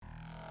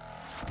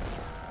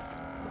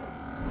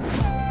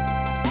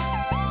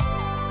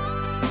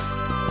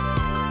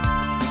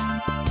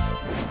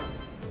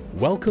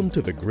Welcome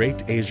to the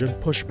Great Asian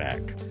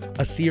Pushback,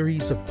 a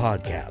series of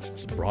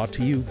podcasts brought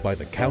to you by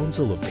the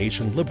Council of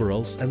Asian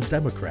Liberals and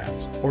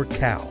Democrats, or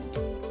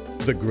CALD.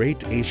 The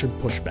Great Asian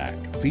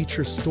Pushback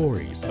features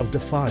stories of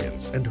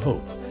defiance and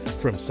hope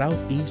from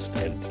Southeast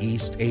and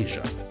East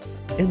Asia.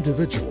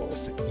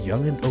 Individuals,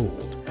 young and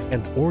old,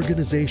 and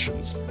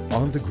organizations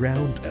on the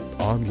ground and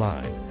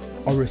online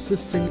are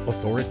assisting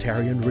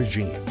authoritarian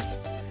regimes.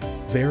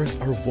 Theirs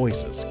are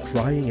voices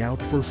crying out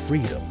for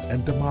freedom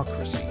and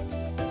democracy.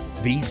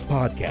 These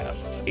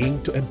podcasts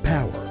aim to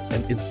empower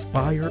and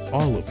inspire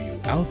all of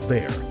you out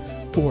there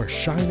who are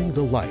shining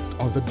the light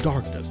on the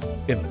darkness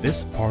in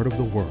this part of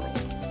the world.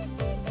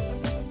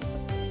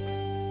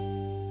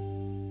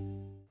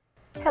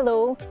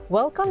 Hello,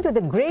 welcome to the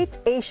Great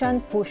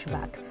Asian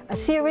Pushback, a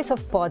series of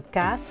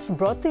podcasts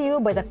brought to you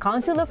by the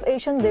Council of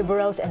Asian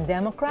Liberals and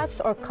Democrats,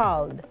 or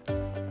CALD.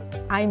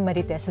 I'm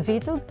Marites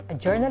Vitug, a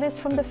journalist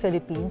from the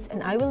Philippines,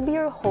 and I will be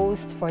your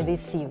host for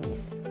this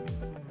series.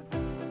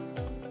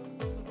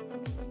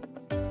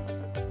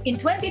 In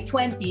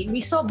 2020,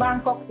 we saw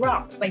Bangkok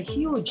rocked by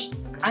huge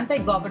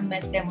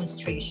anti-government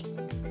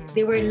demonstrations.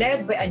 They were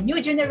led by a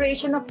new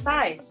generation of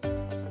Thais,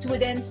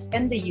 students,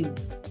 and the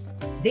youth.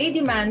 They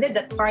demanded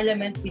that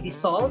Parliament be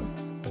dissolved,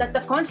 that the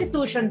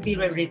Constitution be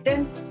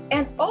rewritten,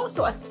 and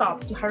also a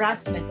stop to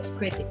harassment of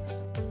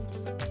critics.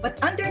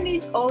 But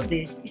underneath all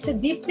this is a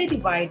deeply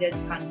divided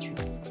country,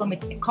 from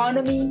its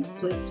economy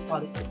to its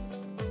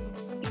politics.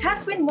 It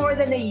has been more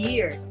than a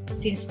year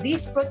since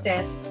these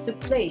protests took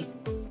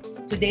place.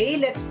 Today,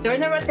 let's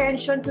turn our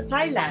attention to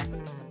Thailand.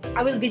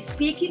 I will be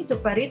speaking to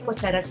Parit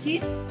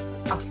Wacharasindhu,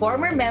 a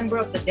former member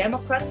of the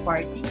Democrat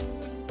Party,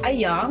 a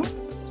young,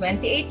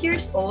 28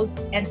 years old,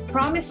 and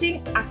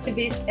promising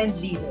activist and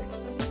leader.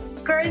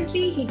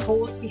 Currently,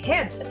 he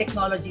heads a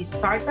technology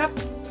startup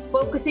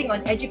focusing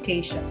on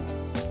education.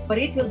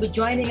 Parit will be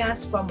joining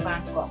us from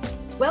Bangkok.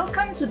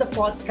 Welcome to the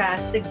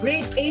podcast, The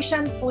Great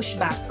Asian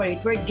Pushback,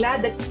 Parit. We're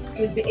glad that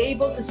you'll be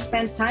able to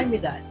spend time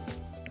with us.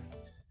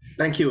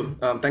 Thank you.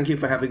 Thank you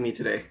for having me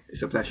today.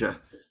 It's a pleasure.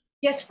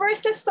 Yes,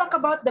 first, let's talk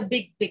about the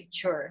big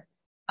picture.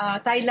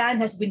 Thailand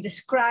has been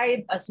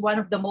described as one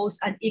of the most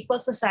unequal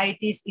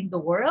societies in the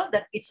world,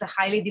 that it's a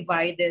highly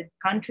divided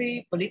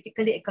country,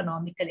 politically,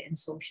 economically, and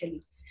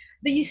socially.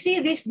 Do you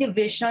see these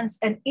divisions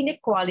and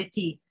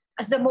inequality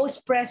as the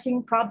most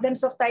pressing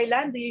problems of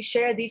Thailand? Do you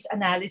share this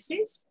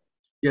analysis?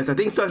 Yes, I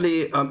think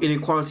certainly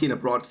inequality in a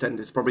broad sense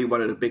is probably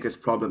one of the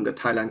biggest problems that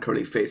Thailand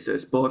currently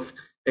faces, both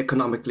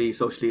economically,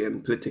 socially,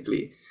 and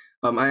politically.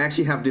 I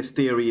actually have this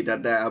theory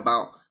that there are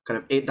about kind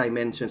of 8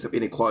 dimensions of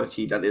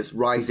inequality that is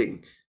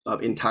rising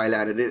in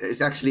Thailand. And it's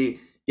actually,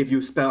 if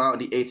you spell out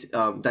the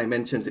 8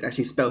 dimensions, it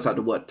actually spells out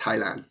the word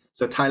Thailand.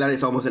 So Thailand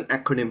is almost an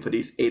acronym for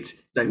these 8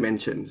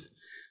 dimensions.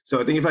 So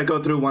I think if I go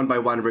through one by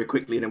one very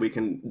quickly, then we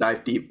can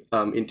dive deep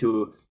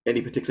into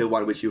any particular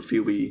one which you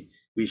feel we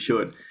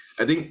should.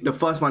 I think the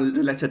first one,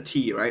 the letter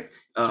T, right,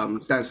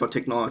 stands for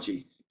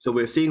technology. So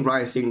we're seeing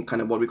rising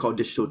kind of what we call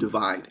digital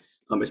divide.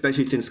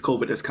 Especially since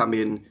COVID has come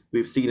in,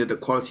 we've seen that the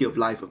quality of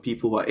life of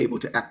people who are able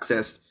to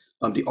access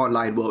the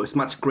online world is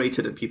much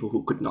greater than people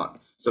who could not.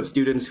 So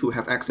students who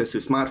have access to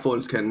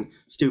smartphones can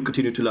still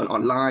continue to learn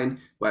online,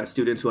 whereas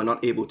students who are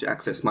not able to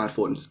access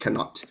smartphones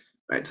cannot.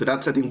 Right. So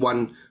that's, I think,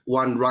 one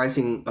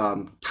rising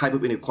type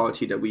of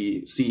inequality that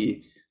we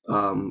see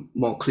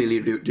more clearly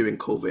during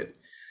COVID.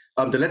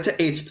 The letter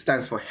H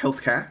stands for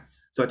healthcare.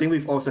 So I think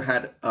we've also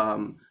had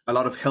a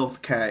lot of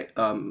healthcare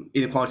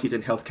inequalities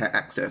in healthcare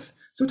access.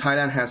 So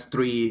Thailand has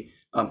 3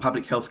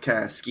 public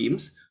healthcare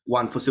schemes,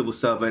 one for civil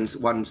servants,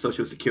 one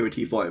social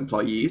security for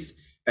employees,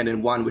 and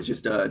then one which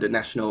is the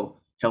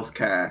national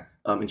healthcare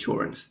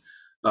insurance.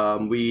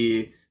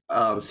 We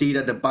see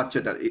that the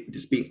budget that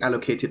is being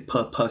allocated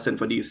per person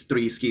for these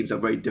 3 schemes are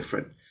very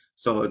different.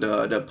 So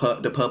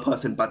the per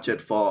person budget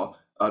for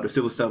the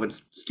civil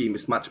servants scheme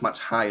is much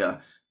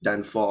higher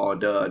than for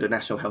the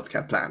national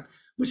healthcare plan,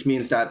 which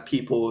means that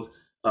people,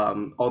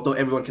 although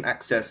everyone can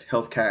access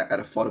healthcare at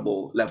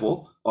affordable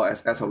level or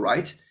as a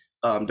right,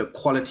 the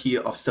quality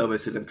of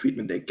services and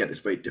treatment they get is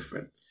very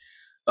different.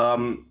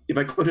 If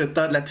I go to the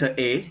third letter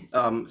A,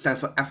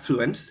 stands for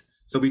affluence.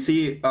 So we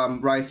see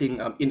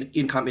rising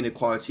income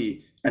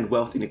inequality and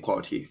wealth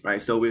inequality,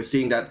 right? So we're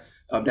seeing that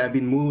there have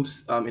been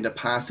moves in the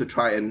past to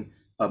try and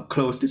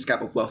close this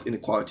gap of wealth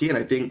inequality. And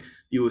I think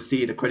you will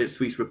see in the Credit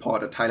Suisse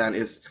report that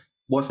Thailand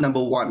was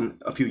number 1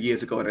 a few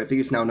years ago, and I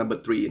think it's now number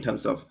 3 in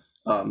terms of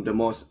the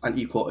most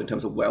unequal in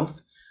terms of wealth.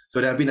 So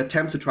there have been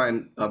attempts to try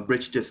and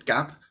bridge this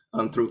gap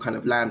through kind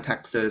of land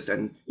taxes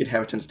and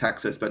inheritance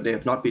taxes, but they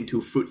have not been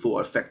too fruitful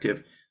or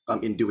effective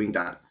in doing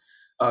that.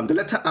 The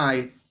letter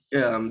I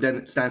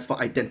then stands for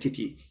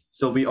identity.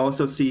 So we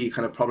also see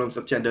kind of problems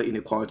of gender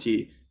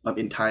inequality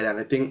in Thailand.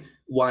 I think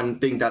one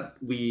thing that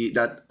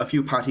a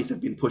few parties have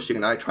been pushing,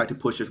 and I tried to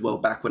push as well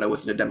back when I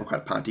was in the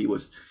Democrat Party,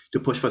 was to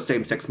push for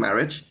same-sex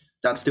marriage.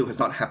 That still has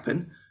not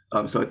happened.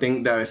 So I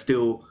think there is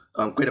still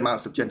great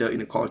amounts of gender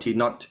inequality,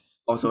 not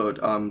also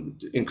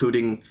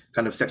including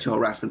kind of sexual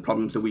harassment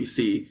problems that we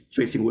see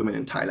facing women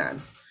in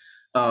Thailand.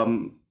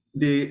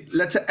 The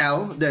letter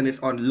L then is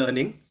on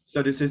learning.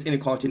 So this is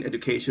inequality in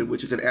education,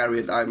 which is an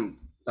area that I'm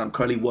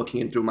currently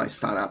working in through my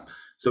startup.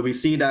 So we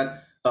see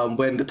that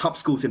when the top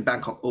schools in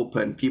Bangkok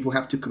open, people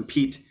have to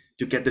compete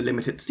to get the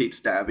limited seats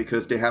there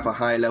because they have a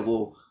high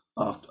level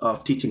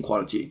of teaching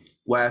quality.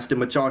 Whereas the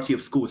majority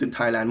of schools in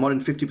Thailand, more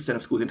than 50%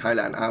 of schools in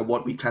Thailand are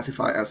what we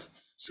classify as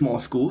small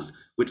schools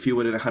with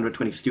fewer than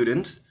 120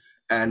 students.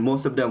 And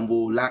most of them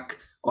will lack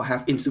or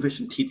have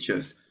insufficient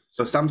teachers.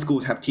 So some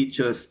schools have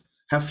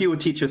fewer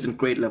teachers in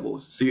grade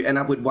levels. So you end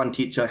up with one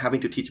teacher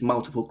having to teach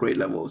multiple grade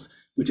levels,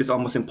 which is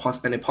almost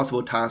an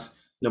impossible task,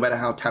 no matter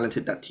how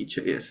talented that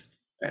teacher is.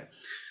 Right?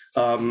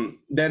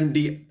 Then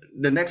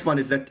the next one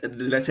is that the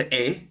letter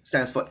A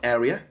stands for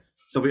area.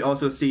 So we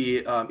also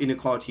see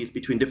inequalities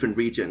between different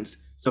regions.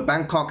 So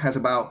Bangkok has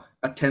about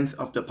a tenth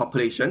of the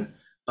population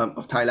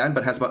of Thailand,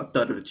 but has about a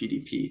third of the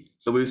GDP.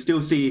 So we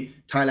still see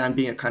Thailand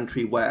being a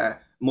country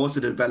where most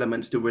of the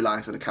development still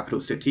relies on the capital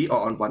city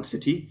or on one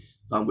city,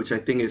 which I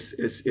think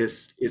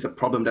is a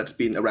problem that's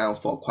been around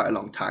for quite a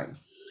long time.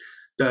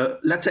 The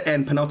letter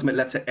N, penultimate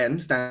letter N,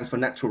 stands for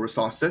natural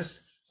resources.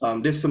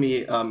 This for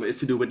me is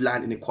to do with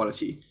land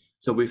inequality.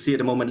 So we see at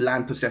the moment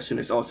land possession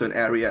is also an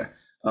area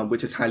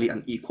which is highly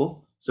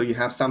unequal. So you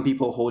have some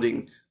people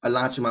holding a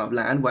large amount of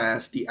land,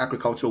 whereas the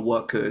agricultural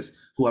workers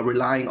who are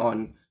relying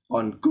on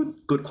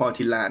good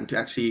quality land to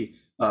actually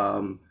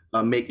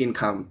make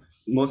income,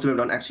 most of them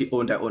don't actually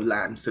own their own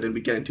land. So then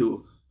we get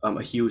into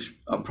a huge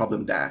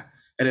problem there.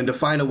 And then the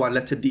final one,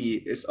 letter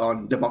D, is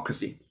on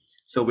democracy.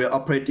 So we're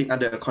operating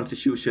under a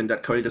constitution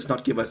that currently does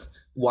not give us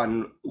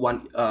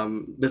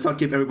does not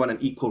give everyone an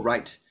equal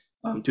right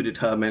to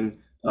determine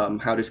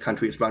how this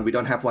country is run. We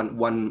don't have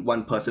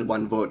one person,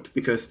 one vote,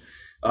 because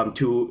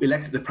to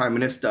elect the prime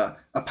minister,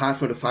 apart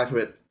from the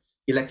 500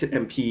 elected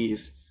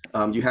MPs,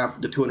 you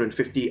have the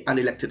 250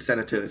 unelected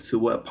senators who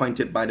were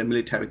appointed by the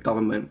military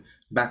government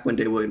back when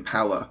they were in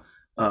power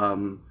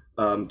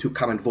to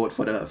come and vote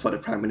for the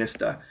prime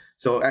minister.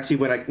 So actually,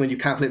 when you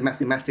calculate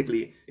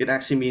mathematically, it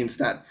actually means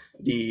that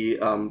the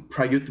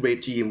Parit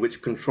regime,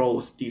 which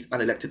controls these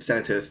unelected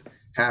senators,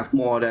 have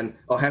more than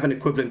or have an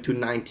equivalent to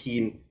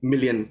 19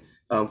 million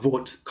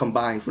votes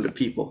combined from the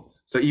people.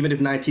 So even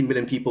if 19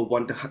 million people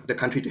want the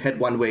country to head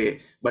one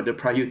way, but the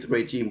Parit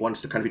regime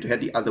wants the country to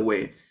head the other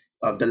way,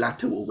 the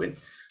latter will win.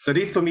 So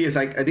this for me is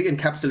like, I think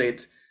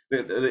encapsulates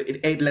the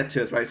 8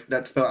 letters, right,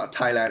 that spell out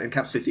Thailand,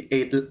 encapsulates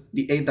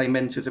the eight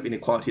dimensions of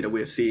inequality that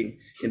we're seeing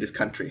in this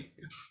country.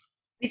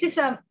 This is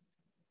a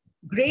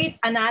great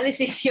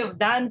analysis you've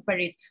done,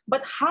 Parit.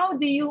 But how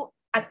do you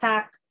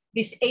attack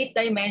these 8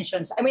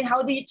 dimensions? I mean,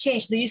 how do you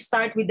change? Do you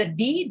start with the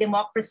D,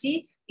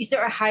 democracy? Is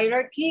there a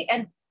hierarchy?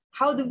 And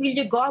how will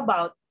you go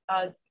about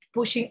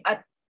pushing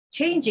at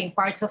changing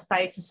parts of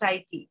Thai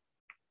society?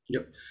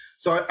 Yep.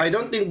 So I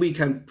don't think we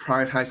can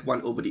prioritize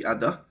one over the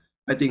other.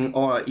 I think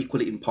all are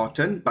equally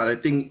important, but I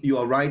think you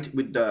are right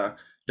with the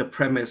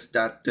premise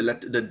that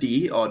the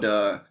D, or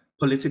the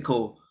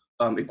political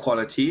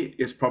equality,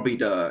 is probably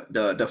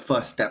the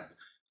first step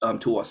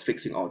towards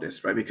fixing all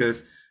this, right?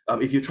 Because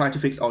if you try to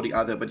fix all the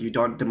other, but you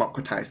don't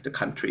democratize the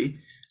country,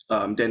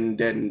 then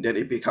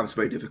it becomes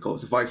very difficult.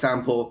 So for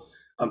example,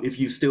 if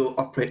you still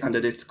operate under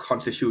this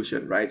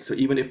constitution, right? So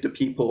even if the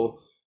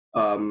people,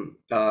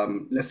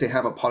 let's say,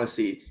 have a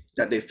policy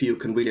that they feel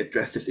can really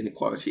address this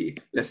inequality,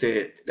 let's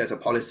say there's a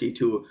policy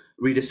to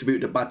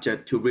redistribute the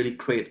budget to really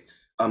create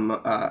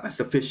a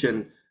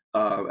sufficient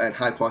and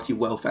high quality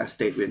welfare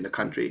state within the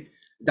country,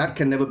 that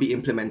can never be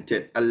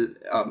implemented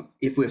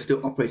if we're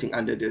still operating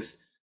under this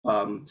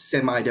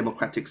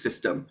semi-democratic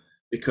system,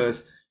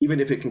 because even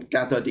if it can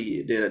gather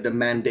the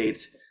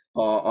mandate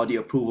or the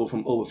approval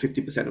from over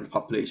 50% of the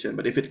population,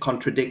 but if it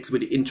contradicts with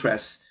the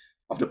interests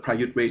of the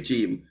Parit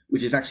regime,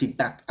 which is actually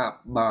backed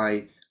up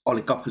by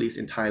oligopolies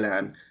in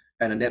Thailand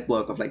and a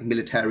network of like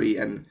military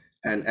and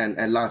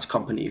large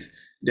companies,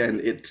 then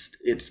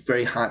it's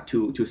very hard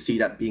to see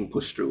that being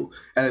pushed through.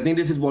 And I think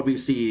this is what we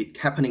see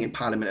happening in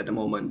Parliament at the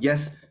moment.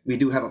 Yes, we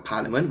do have a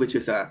Parliament, which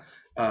is a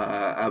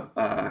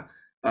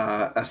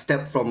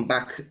step from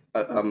back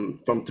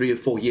from 3 or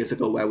 4 years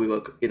ago, where we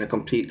were in a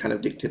complete kind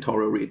of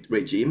dictatorial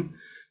regime.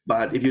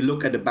 But if you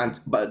look at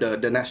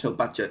the national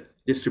budget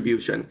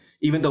distribution,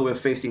 even though we're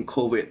facing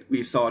COVID,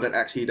 we saw that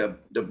actually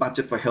the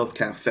budget for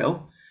healthcare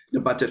fell, the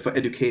budget for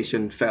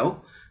education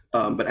fell,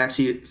 but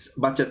actually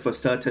budget for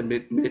certain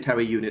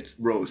military units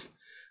rose.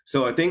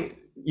 So I think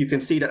you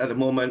can see that at the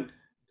moment,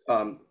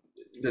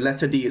 the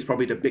letter D is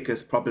probably the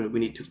biggest problem that we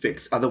need to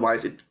fix.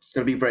 Otherwise, it's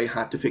going to be very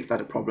hard to fix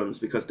other problems,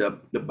 because the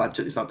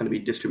budget is not going to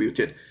be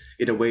distributed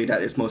in a way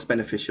that is most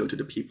beneficial to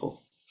the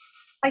people.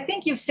 I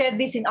think you've said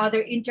this in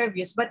other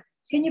interviews, but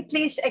can you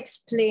please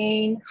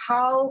explain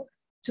how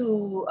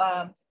to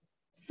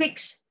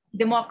fix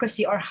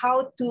democracy, or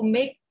how to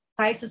make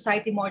Thai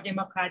society more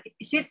democratic?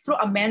 Is it through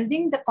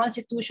amending the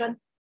constitution?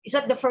 Is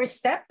that the first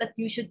step that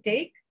you should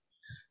take?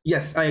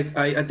 Yes, I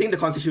think the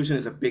constitution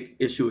is a big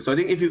issue. So I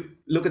think if you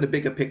look at the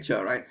bigger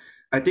picture, right,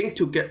 I think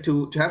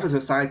to have a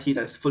society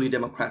that's fully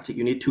democratic,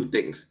 you need 2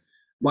 things.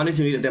 One is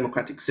you need a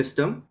democratic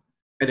system,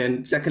 and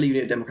then secondly, you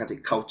need a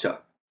democratic culture.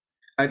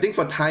 I think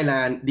for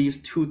Thailand,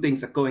 these two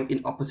things are going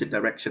in opposite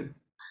direction.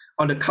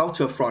 On the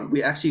culture front,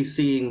 we're actually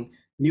seeing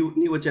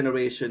newer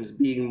generations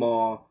being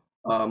more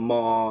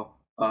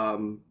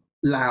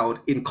loud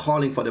in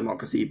calling for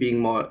democracy, being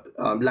more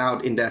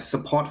loud in their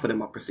support for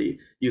democracy.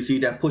 You see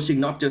they're pushing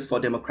not just for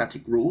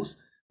democratic rules,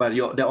 but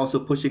they're also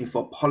pushing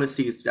for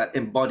policies that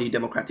embody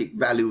democratic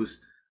values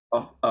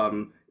of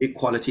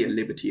equality and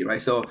liberty,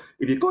 right? So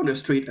if you go on the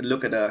street and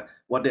look at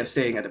what they're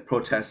saying at the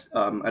protest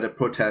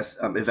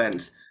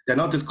events, they're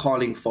not just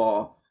calling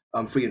for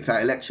free and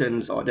fair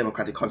elections or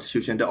democratic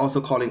constitution. They're also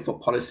calling for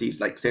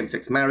policies like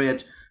same-sex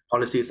marriage,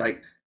 policies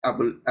like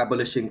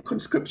abolishing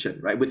conscription,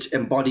 right, which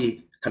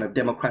embody kind of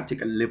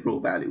democratic and liberal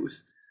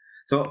values.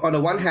 So on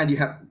the one hand, you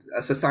have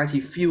a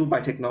society fueled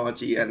by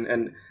technology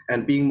and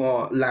being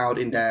more loud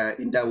in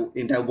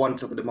their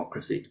wants of a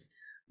democracy.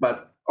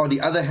 But on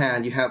the other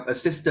hand, you have a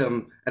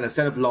system and a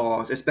set of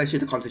laws, especially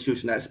the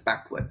constitution, that is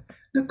backward.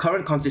 The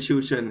current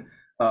constitution,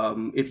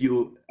 if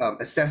you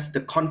assess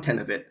the content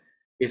of it,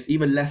 is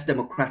even less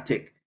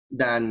democratic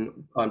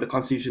than the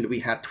constitution that we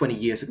had 20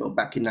 years ago,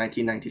 back in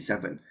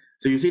 1997.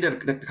 So you see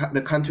that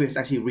the country has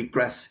actually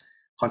regressed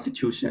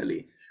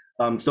constitutionally.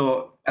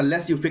 So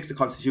unless you fix the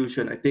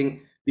constitution, I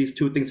think these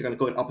two things are going to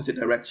go in opposite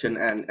direction,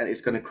 and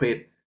it's going to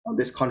create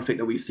this conflict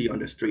that we see on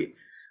the street.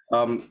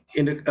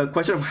 In the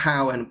question of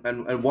how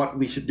and what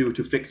we should do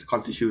to fix the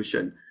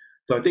constitution.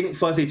 So I think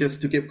firstly,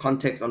 just to give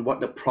context on what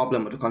the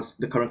problem of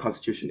the current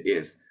constitution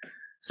is.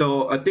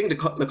 So I think the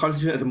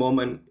constitution at the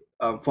moment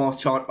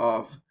falls short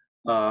of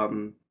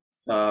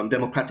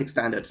democratic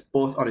standards,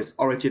 both on its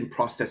origin,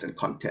 process, and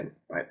content,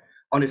 right?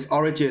 On its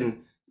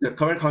origin, the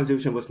current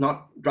constitution was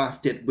not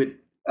drafted with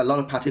a lot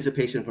of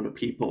participation from the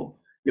people.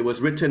 It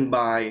was written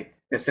by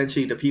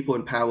essentially the people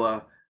in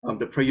power,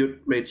 the Parit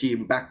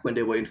regime back when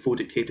they were in full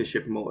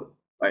dictatorship mode,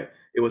 right?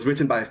 It was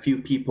written by a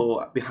few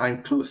people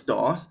behind closed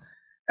doors.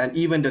 And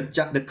even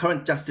the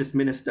current justice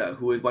minister,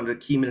 who is one of the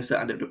key ministers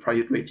under the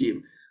Parit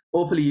regime,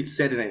 openly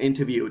said in an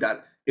interview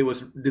that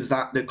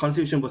the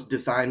constitution was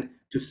designed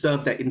to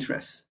serve their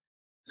interests.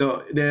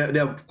 So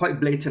they're quite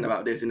blatant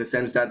about this, in the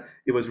sense that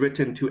it was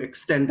written to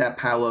extend their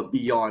power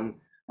beyond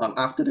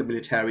after the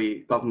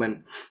military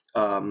government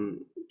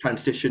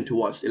transition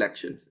towards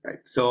elections, right?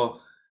 So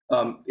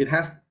it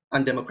has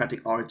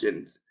undemocratic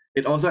origins.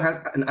 It also has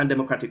an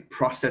undemocratic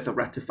process of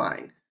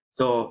ratifying.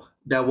 So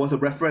there was a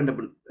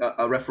referendum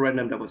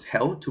that was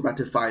held to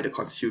ratify the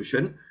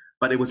constitution,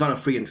 but it was not a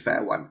free and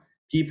fair one.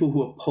 People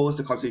who opposed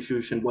the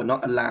constitution were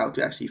not allowed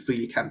to actually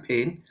freely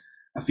campaign.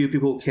 A few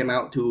people came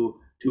out to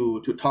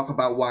talk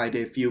about why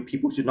they feel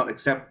people should not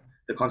accept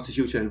the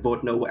constitution and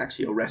vote no were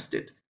actually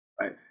arrested,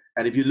 right?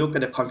 And if you look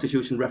at the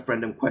constitution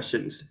referendum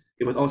questions,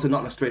 it was also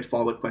not a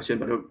straightforward question,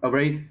 but a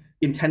very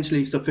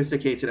intentionally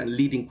sophisticated and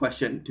leading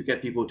question to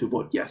get people to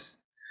vote yes.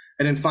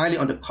 And then finally,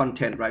 on the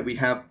content, right, we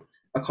have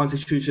a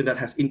constitution that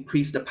has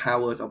increased the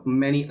powers of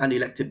many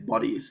unelected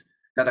bodies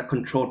that are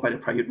controlled by the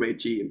Parit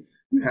regime.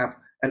 You have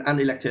an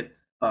unelected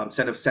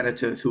set of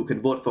senators who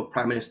can vote for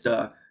prime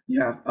minister.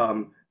 You have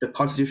the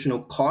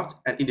constitutional court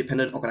and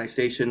independent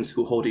organizations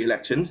who hold the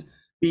elections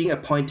being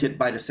appointed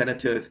by the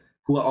senators,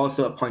 who are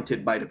also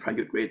appointed by the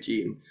Parit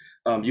regime.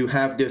 You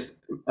have this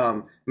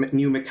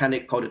new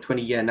mechanic called the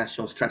 20-year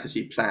national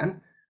strategy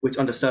plan, which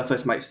on the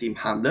surface might seem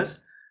harmless,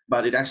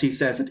 but it actually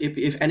says that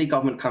if any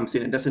government comes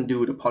in and doesn't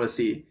do the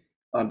policy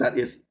that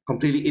is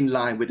completely in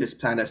line with this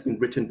plan that's been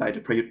written by the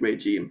Parit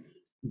regime,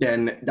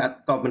 then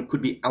that government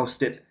could be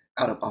ousted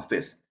out of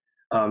office.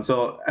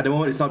 So at the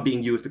moment, it's not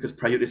being used because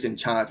Parit is in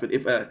charge, but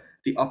if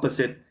the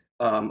opposite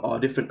or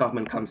different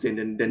government comes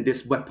in, then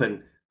this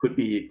weapon could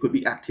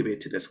be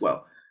activated as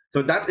well.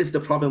 So that is the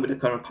problem with the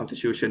current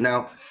constitution.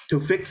 Now, to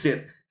fix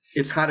it,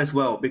 it's hard as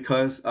well,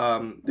 because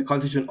the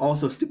constitution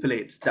also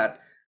stipulates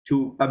that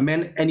to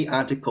amend any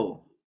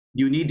article,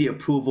 you need the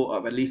approval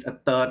of at least a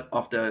third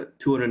of the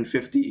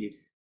 250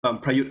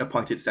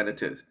 Parit-appointed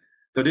senators.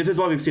 So this is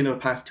what we've seen over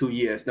the past 2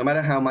 years. No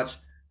matter how much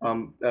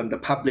the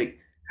public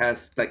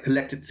has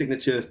collected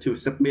signatures to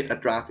submit a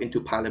draft into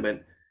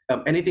parliament,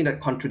 anything that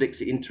contradicts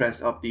the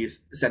interests of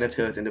these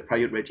senators and the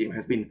Parit regime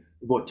has been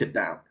voted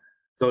down.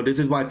 So this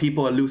is why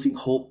people are losing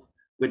hope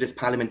with this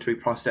parliamentary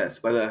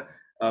process, whether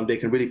they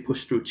can really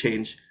push through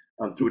change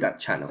through that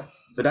channel.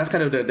 So that's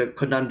kind of the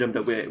conundrum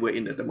that we're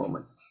in at the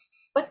moment.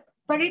 But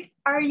Parit,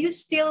 are you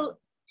still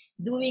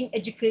doing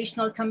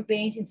educational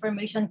campaigns,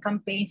 information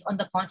campaigns on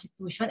the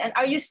Constitution? And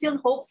are you still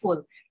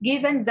hopeful,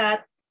 given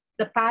that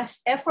the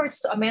past efforts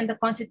to amend the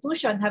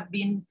Constitution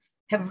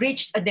have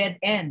reached a dead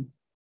end?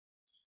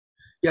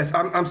 Yes,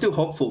 I'm still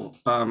hopeful.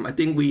 I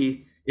think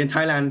we, in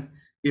Thailand,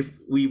 if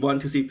we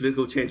want to see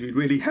political change, we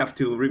really have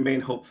to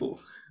remain hopeful,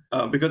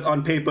 because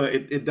on paper,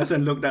 it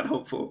doesn't look that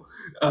hopeful.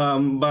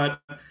 But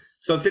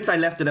so since I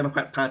left the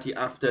Democrat Party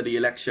after the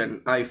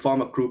election, I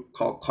formed a group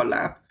called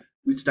COLLAB,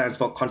 which stands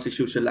for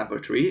Constitution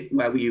Laboratory,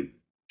 where we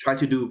try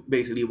to do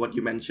basically what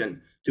you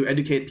mentioned, to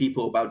educate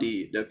people about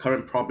the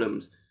current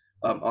problems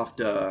of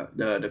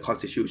the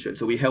Constitution.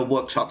 So we held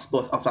workshops,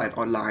 both offline and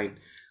online,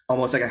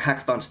 almost like a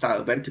hackathon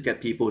style event to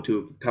get people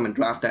to come and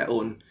draft their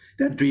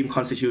dream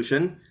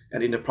constitution,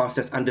 and in the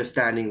process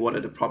understanding what are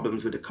the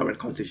problems with the current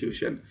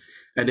constitution.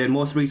 And then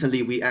most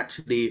recently, we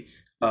actually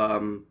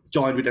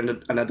joined with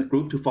another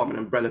group to form an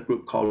umbrella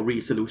group called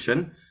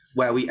Resolution,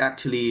 where we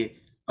actually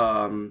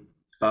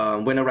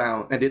went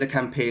around and did a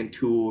campaign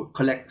to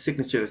collect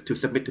signatures to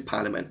submit to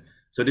Parliament.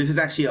 So this is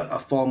actually a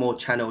formal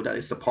channel that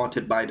is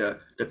supported by the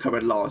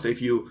current law. So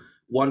if you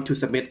want to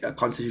submit a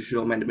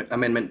constitutional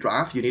amendment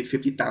draft, you need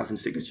 50,000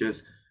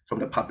 signatures from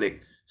the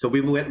public. So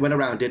we went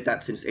around, did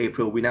that since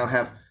April. We now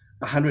have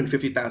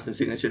 150,000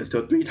 signatures,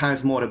 so 3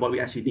 times more than what we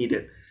actually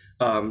needed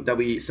that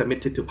we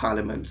submitted to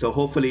Parliament. So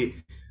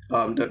hopefully,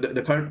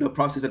 the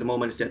process at the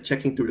moment is they're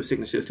checking through the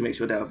signatures to make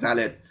sure they're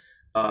valid.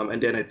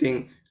 And then I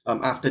think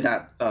after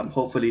that,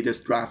 hopefully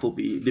this draft will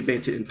be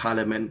debated in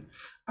Parliament.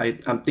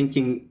 I'm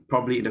thinking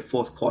probably in the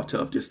 4th quarter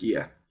of this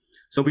year.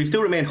 So we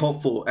still remain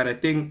hopeful. And I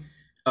think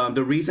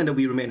the reason that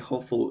we remain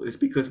hopeful is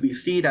because we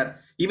see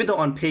that even though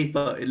on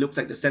paper it looks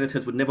like the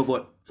senators would never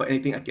vote for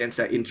anything against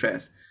their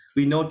interests,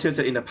 we noticed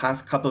that in the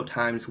past couple of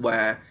times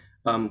where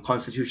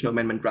constitutional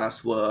amendment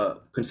drafts were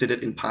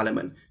considered in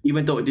Parliament,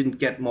 even though it didn't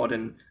get more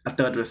than a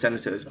third of the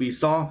senators, we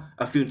saw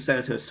a few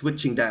senators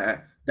switching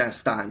their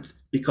stance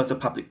because of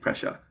public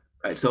pressure.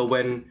 Right. So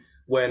when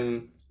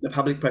the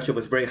public pressure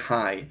was very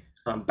high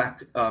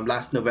back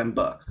last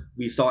November,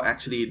 we saw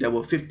actually there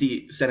were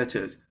 50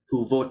 senators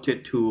who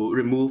voted to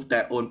remove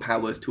their own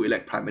powers to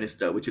elect prime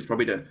minister, which is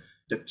probably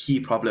the key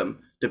problem,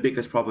 the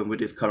biggest problem with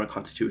this current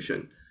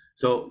constitution.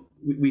 So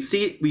we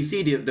see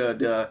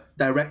the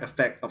direct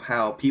effect of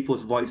how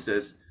people's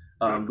voices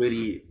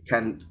really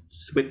can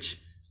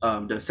switch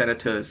the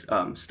senators'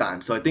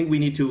 stance. So I think we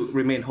need to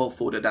remain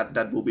hopeful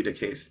that will be the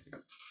case.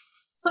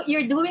 So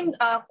you're doing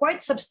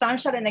quite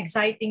substantial and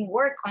exciting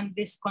work on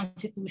this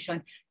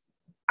constitution.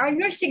 Are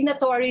your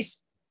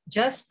signatories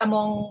just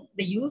among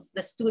the youth,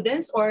 the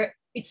students, or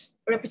it's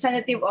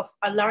representative of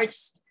a large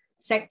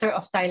sector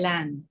of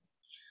Thailand?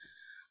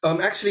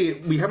 Actually,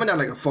 we haven't done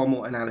like a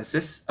formal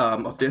analysis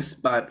of this,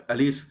 but at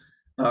least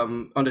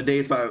on the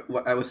days where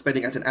I was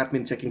spending as an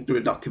admin checking through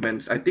the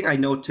documents, I think I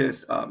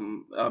noticed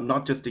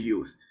not just the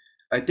youth.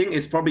 I think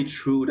it's probably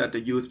true that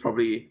the youth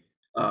probably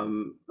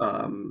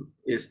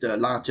is the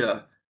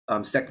larger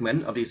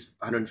segment of these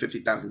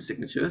 150,000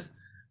 signatures,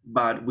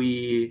 but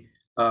we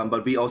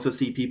also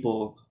see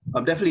people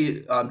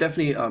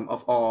definitely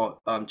of all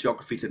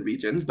geographies and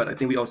regions, but I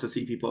think we also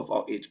see people of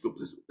all age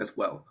groups as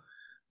well.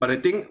 But I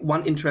think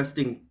one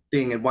interesting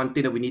thing and one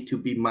thing that we need to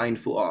be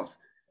mindful of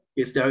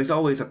is there is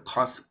always a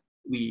cost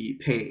we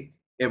pay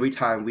every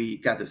time we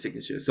gather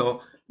signatures.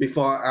 So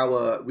before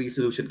our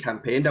resolution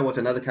campaign, there was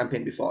another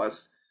campaign before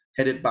us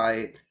headed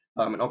by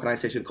an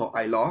organization called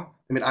iLaw.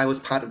 I mean, I was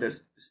part of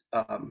this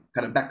kind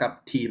of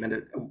backup team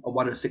and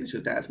one of the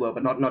signatures there as well,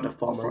 but not the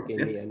forefront.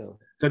 I know.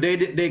 So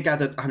they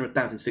gathered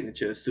 100,000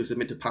 signatures to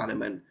submit to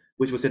Parliament,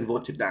 which was then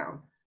voted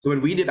down. So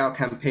when we did our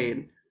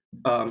campaign,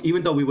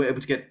 even though we were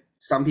able to get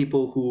some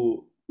people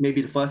who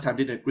maybe the first time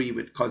didn't agree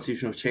with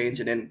constitutional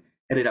change and then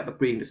ended up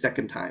agreeing the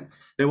second time,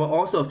 there were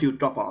also a few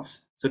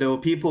drop-offs. So there were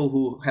people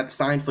who had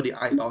signed for the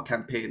iLaw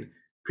campaign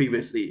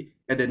previously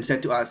and then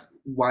said to us,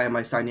 why am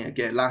I signing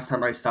again? Last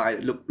time I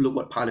signed, look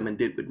what Parliament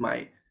did with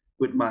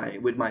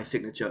my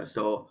signature.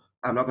 So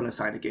I'm not going to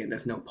sign again.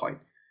 There's no point.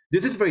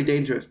 This is very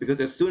dangerous because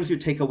as soon as you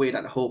take away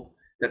that hope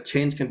that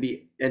change can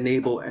be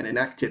enabled and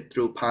enacted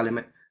through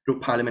Parliament, through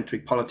parliamentary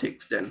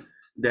politics,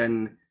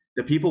 then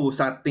the people will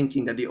start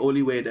thinking that the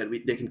only way that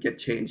they can get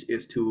change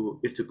is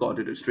to go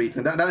into the streets,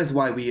 and that is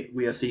why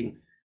we are seeing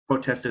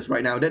protesters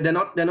right now. They're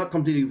not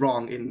completely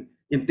wrong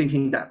in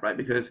thinking that, right?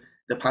 Because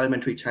the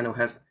parliamentary channel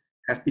has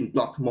been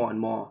blocked more and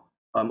more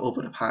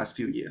over the past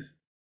few years.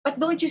 But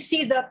don't you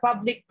see the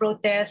public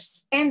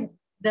protests and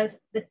the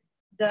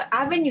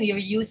avenue you're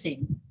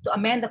using to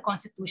amend the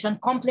constitution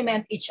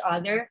complement each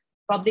other?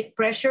 Public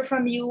pressure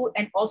from you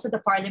and also the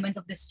parliament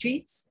of the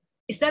streets.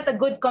 Is that a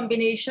good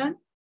combination?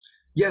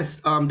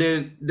 Yes,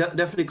 they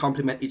definitely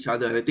complement each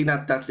other. And I think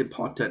that's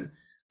important.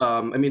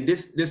 I mean,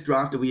 this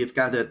draft that we have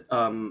gathered,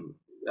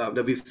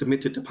 that we've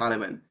submitted to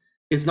Parliament,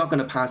 is not going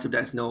to pass if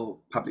there's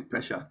no public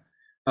pressure.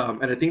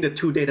 And I think the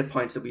 2 data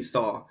points that we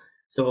saw.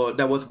 So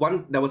there was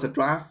a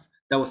draft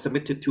that was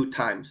submitted 2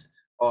 times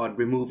on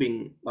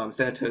removing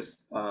senators'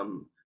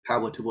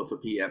 power to vote for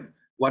PM.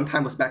 One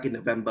time was back in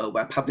November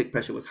where public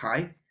pressure was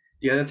high.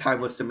 The other time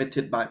was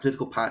submitted by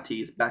political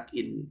parties back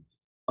in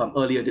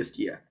earlier this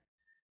year.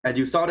 And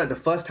you saw that the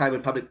first time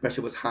when public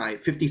pressure was high,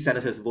 50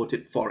 senators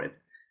voted for it.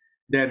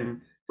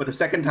 Then for the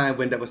second time,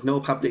 when there was no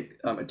public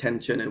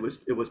attention, and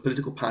it was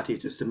political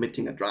parties just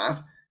submitting a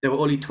draft, there were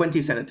only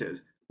 20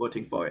 senators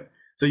voting for it.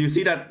 So you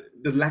see that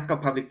the lack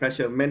of public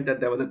pressure meant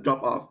that there was a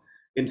drop-off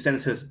in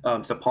senators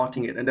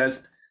supporting it. And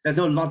there's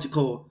no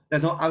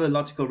other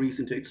logical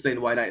reason to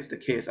explain why that is the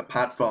case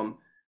apart from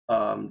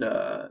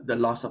the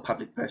loss of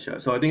public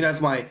pressure. So I think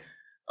that's why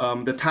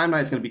the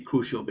timeline is going to be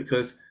crucial,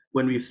 because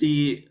when we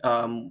see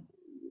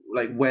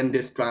like when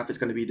this draft is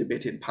going to be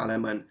debated in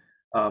Parliament,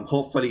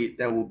 hopefully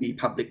there will be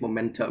public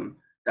momentum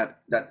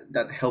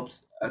that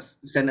helps us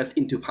send us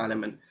into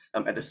parliament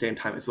at the same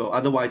time as well.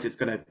 Otherwise, it's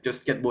going to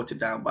just get voted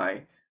down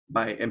by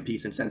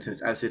MPs and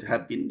senators as it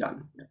had been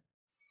done.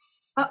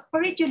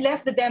 Parit, you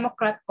left the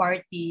Democrat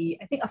Party,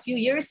 I think, a few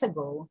years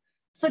ago.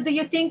 So do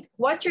you think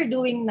what you're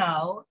doing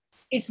now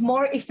is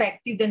more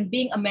effective than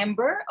being a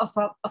member of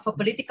a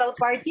political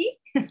party?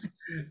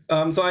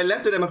 So I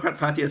left the Democrat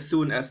Party as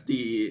soon as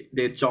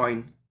they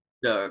joined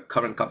the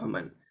current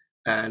government.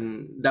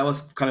 And that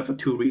was kind of for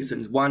two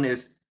reasons. One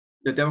is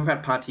the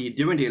Democrat Party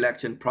during the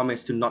election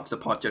promised to not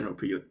support General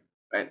Prayut,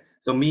 right?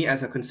 So me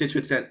as a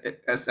constituency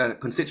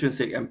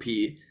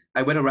MP,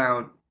 I went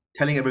around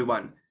telling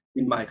everyone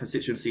in my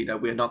constituency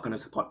that we're not going to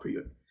support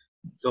Prayut.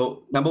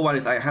 So number one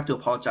is I have to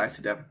apologize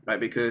to them, right?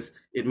 Because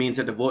it means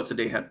that the votes that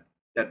they had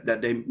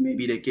that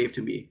they gave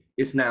to me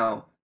is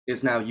now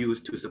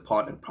used to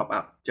support and prop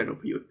up General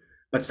Prayut.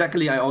 But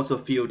secondly, I also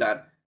feel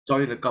that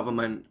joining the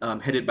government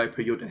headed by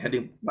Prayut and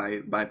headed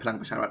by Parit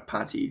Wacharasindhu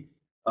Party,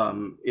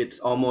 it's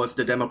almost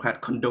the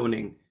Democrat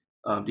condoning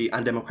the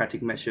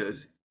undemocratic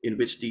measures in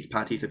which these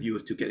parties have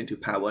used to get into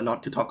power,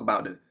 not to talk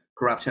about the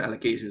corruption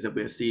allegations that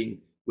we're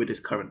seeing with this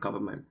current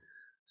government.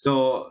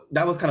 So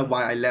that was kind of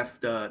why I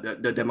left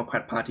the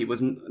Democrat Party. It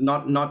was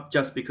not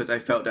just because I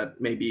felt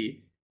that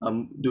maybe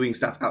doing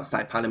stuff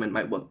outside parliament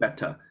might work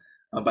better,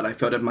 but I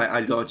felt that my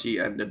ideology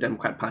and the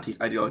Democrat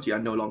Party's ideology are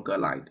no longer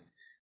aligned.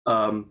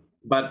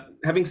 But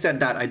having said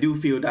that, I do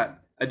feel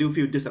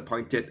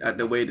disappointed at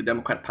the way the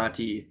Democrat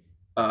Party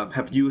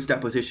have used their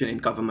position in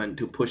government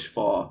to push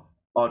for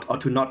or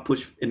to not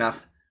push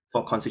enough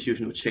for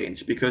constitutional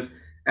change, because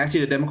actually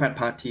the Democrat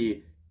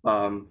Party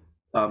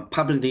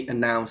publicly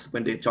announced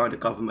when they joined the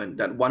government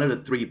that one of the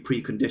three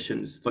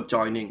preconditions for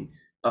joining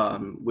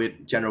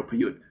with General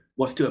Prayut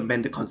was to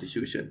amend the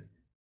constitution.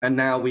 And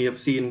now we have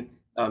seen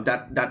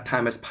that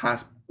time has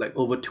passed like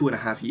over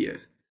 2.5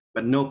 years,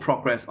 but no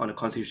progress on the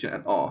constitution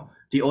at all.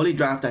 The only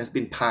draft that has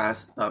been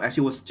passed,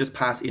 actually was just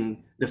passed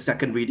in the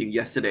second reading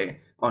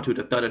yesterday onto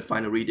the third and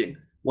final reading,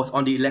 was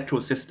on the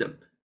electoral system,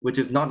 which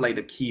is not like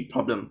the key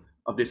problem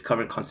of this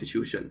current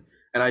constitution.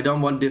 And I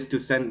don't want this to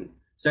send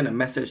a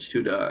message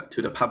to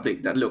the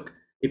public that, look,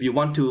 if you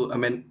want to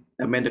amend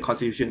the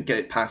constitution, get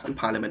it passed in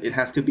parliament, it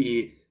has to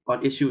be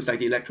on issues like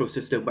the electoral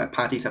system where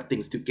parties have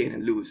things to gain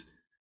and lose,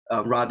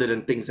 rather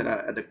than things that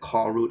are at the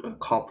core root or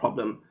core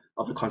problem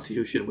of the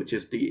constitution, which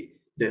is the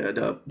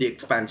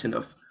expansion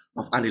of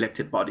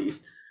unelected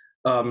bodies.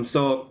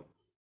 So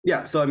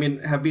I mean,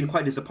 have been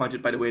quite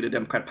disappointed by the way the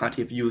Democrat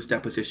Party have used their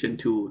position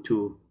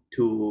to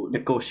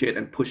negotiate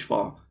and push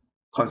for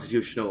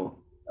constitutional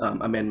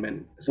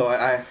amendment. So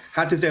I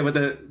had to say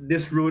whether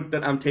this route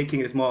that I'm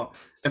taking is more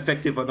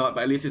effective or not,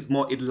 but at least it's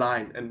more in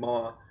line and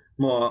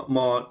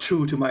more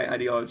true to my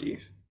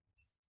ideologies.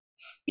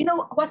 You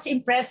know, what's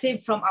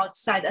impressive from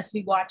outside as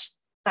we watch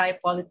Thai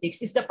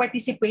politics is the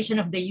participation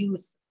of the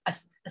youth.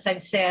 As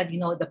I've said, you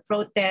know, the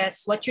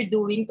protests, what you're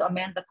doing to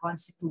amend the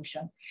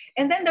constitution.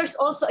 And then there's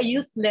also a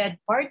youth-led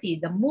party,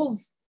 the Move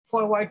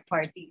Forward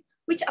Party,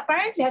 which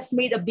apparently has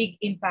made a big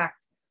impact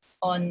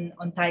on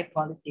Thai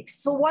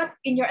politics. So what,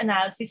 in your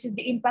analysis, is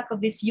the impact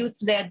of this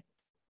youth-led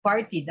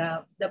party,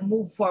 the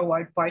Move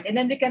Forward Party? And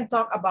then we can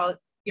talk about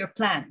your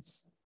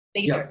plans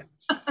later.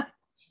 Yeah.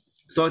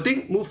 So I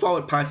think Move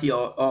Forward Party,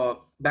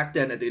 or back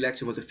then at the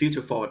election was a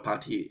Future Forward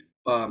Party,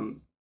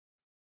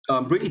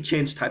 really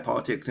changed Thai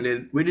politics, and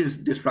it really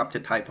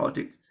disrupted Thai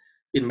politics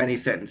in many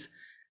sense.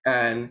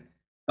 And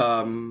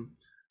I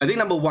think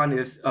number one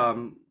is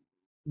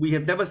we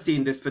have never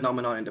seen this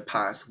phenomenon in the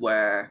past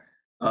where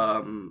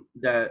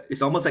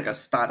it's almost like a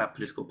startup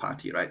political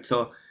party, right?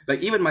 So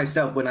like even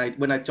myself, when I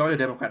joined the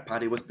Democrat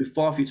Party, it was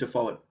before Future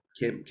Forward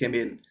came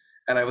in,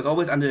 and I was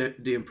always under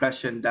the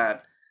impression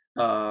that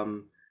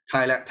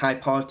Thai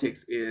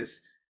politics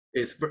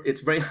it's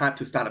very hard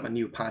to start up a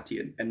new party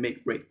and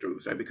make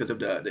breakthroughs, right? Because of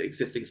the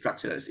existing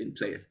structure that is in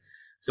place.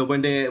 So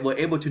when they were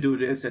able to do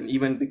this and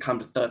even become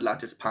the third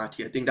largest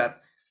party, I think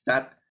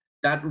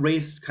that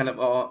raised kind of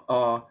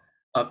or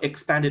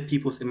expanded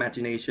people's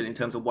imagination in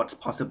terms of what's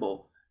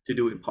possible to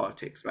do in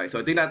politics, right? So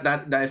I think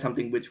that is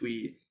something which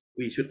we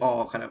should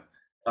all kind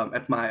of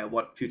admire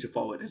what Future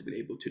Forward has been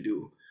able to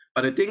do.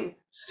 But I think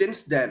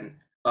since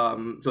then,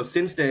 so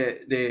since they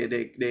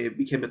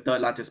became the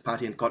third largest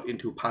party and got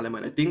into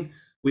parliament, I think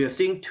we are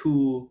seeing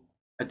two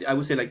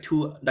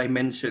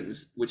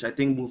dimensions which I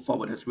think Move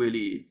Forward has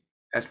really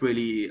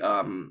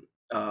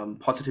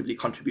positively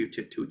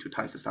contributed to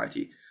Thai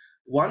society.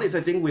 One is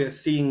I think we are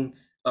seeing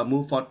a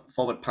Move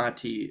Forward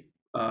Party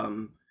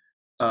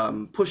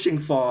pushing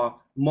for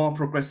more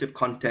progressive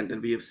content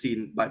than we have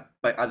seen by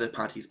other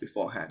parties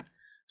beforehand.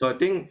 So I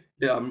think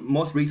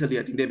most recently,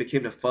 I think they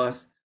became the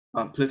first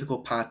political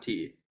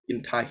party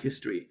in Thai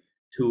history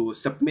to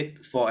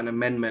submit for an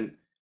amendment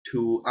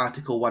to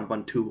Article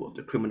 112 of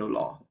the criminal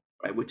law,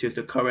 right, which is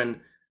the current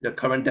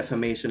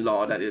defamation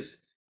law that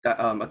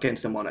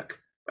against the monarch,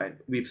 right?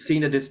 We've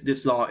seen that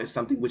this law is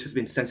something which has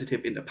been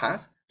sensitive in the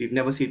past. We've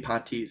never seen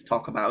parties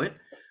talk about it.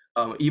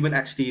 Even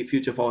actually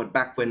Future Forward,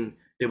 back when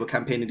they were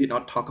campaigning, did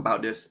not talk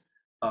about this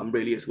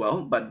really as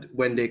well. But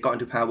when they got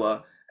into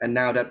power And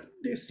now that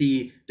they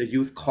see the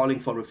youth calling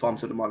for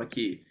reforms of the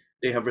monarchy,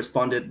 they have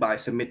responded by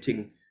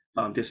submitting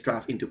this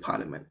draft into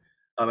Parliament.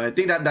 And I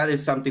think that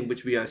is something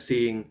which we are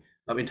seeing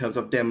in terms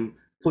of them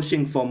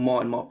pushing for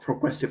more and more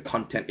progressive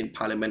content in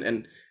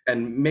Parliament,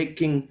 and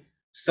making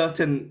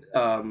certain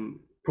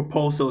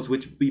proposals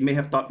which we may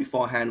have thought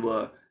beforehand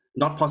were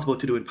not possible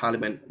to do in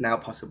Parliament now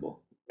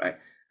possible, right?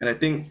 And I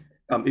think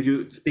if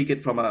you speak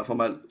it from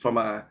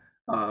a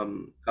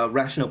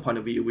rational point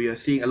of view, we are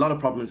seeing a lot of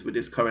problems with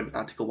this current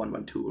Article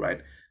 112,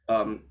 right?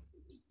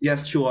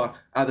 Yes, sure,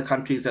 other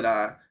countries that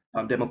are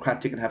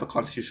democratic and have a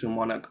constitutional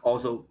monarch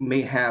also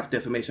may have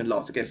defamation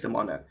laws against the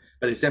monarch,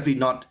 but it's definitely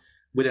not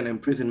with an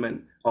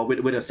imprisonment or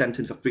with a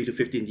sentence of 3 to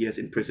 15 years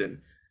in prison.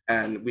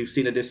 And we've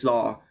seen that this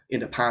law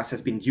in the past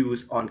has been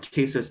used on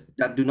cases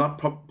that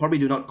probably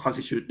do not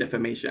constitute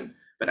defamation,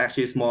 but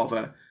actually it's more of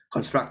a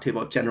constructive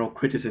or general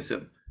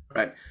criticism,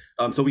 right?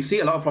 So we see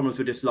a lot of problems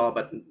with this law,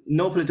 but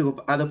no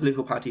other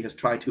political party has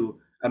tried to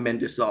amend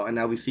this law, and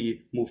now we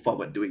see move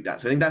forward doing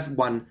that. So I think that's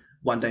one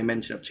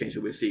dimension of change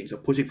that we're seeing. So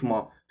pushing for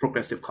more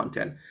progressive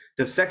content.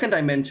 The second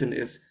dimension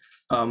is,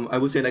 I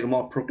would say, like a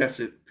more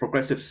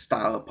progressive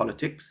style of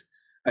politics.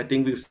 I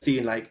think we've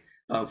seen like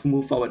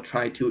move forward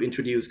try to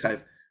introduce kind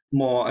of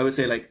more, I would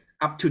say, like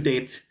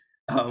up-to-date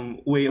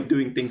way of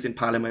doing things in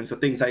Parliament. So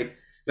things like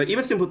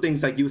even simple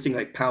things like using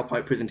like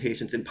PowerPoint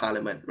presentations in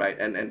Parliament, right?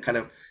 And kind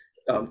of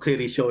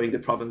clearly showing the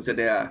problems that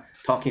they are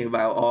talking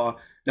about. Or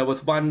there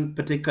was one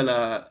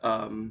particular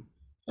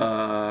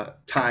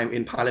time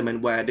in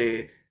Parliament where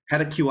they had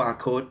a QR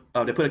code.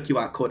 They put a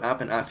QR code up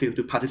and asked people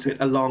to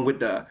participate along with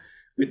the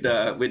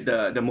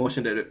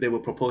motion that they were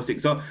proposing.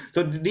 So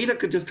these are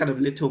just kind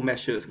of little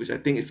measures, which I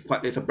think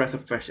is a breath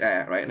of fresh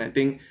air, right? And I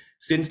think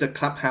since the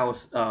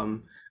Clubhouse,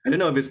 I don't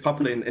know if it's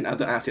popular in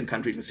other ASEAN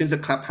countries, but since the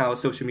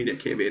Clubhouse social media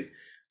came in,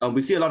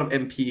 we see a lot of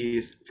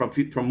MPs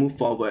from Move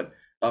Forward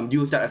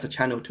use that as a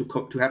channel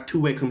to have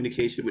two-way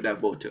communication with their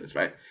voters,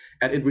 right?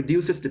 And it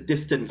reduces the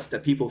distance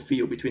that people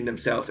feel between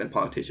themselves and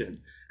politicians.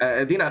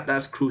 I think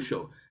that's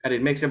crucial, and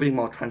it makes everything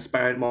more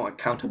transparent, more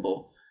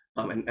accountable,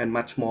 and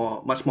much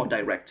more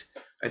direct.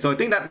 Right? So I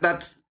think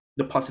that's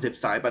the positive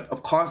side. But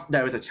of course,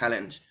 there is a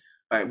challenge,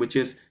 right? Which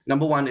is,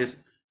 number one is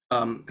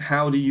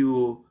how do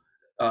you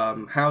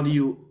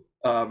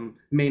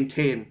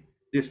maintain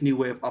this new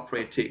way of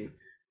operating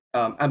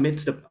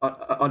amidst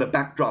on a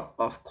backdrop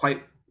of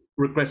quite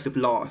regressive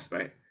laws,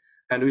 right?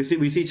 And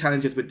we see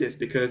challenges with this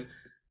because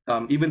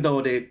even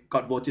though they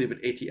got voted with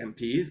 80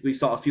 MPs, we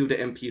saw a few of the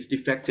MPs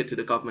defected to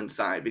the government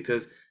side,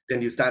 because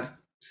then you start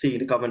seeing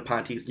the government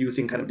parties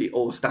using kind of the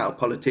old style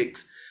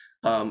politics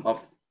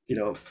of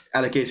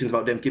allegations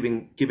about them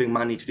giving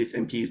money to these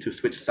MPs to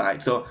switch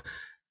sides. So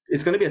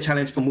it's going to be a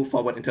challenge for Move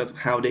Forward in terms of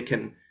how they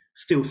can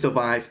still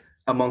survive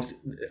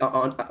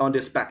on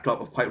this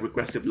backdrop of quite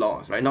regressive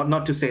laws, right?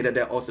 Not to say that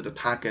they're also the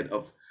target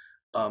of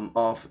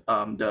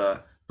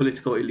the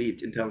political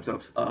elite in terms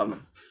of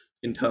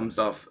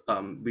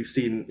we've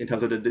seen in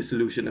terms of the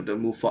dissolution of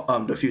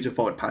the Future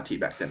Forward Party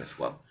back then as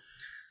well.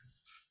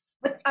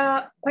 But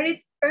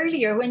Parit,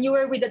 earlier when you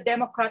were with the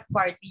Democrat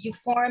Party, you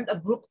formed a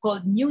group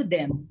called New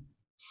Dem.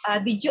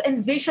 Did you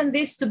envision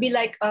this to be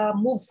like a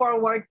Move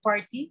Forward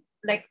party,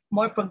 like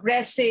more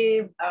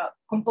progressive,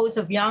 composed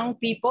of young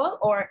people?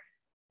 Or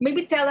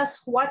maybe tell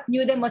us what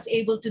New Dem was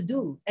able to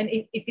do, and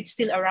if it's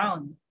still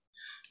around.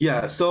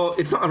 Yeah, so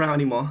it's not around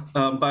anymore.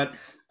 But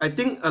I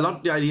think a lot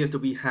of the ideas that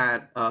we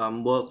had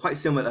were quite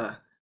similar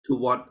to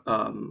what,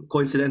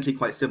 coincidentally,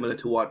 quite similar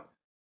to what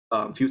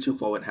Future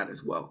Forward had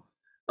as well.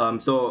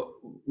 So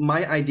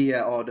my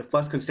idea, or the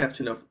first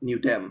conception of New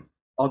Dem,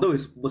 although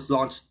it was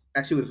launched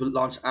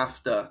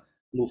after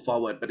Move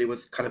Forward, but it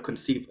was kind of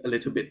conceived a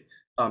little bit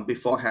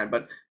beforehand.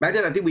 But back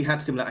then, I think we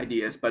had similar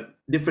ideas, but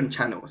different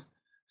channels.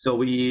 So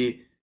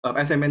we,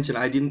 as I mentioned,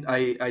 I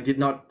did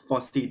not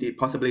foresee the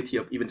possibility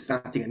of even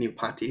starting a new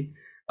party.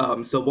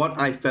 So what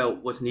I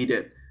felt was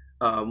needed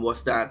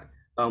was that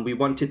we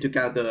wanted to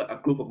gather a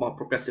group of more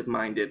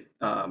progressive-minded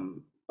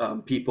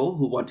people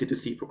who wanted to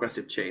see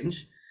progressive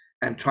change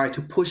and try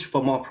to push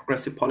for more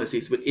progressive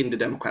policies within the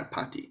Democrat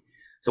Party.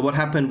 So what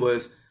happened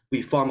was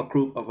we formed a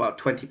group of about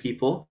 20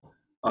 people,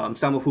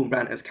 some of whom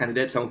ran as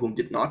candidates, some of whom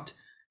did not.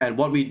 And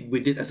what we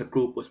did as a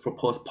group was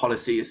propose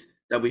policies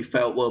that we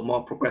felt were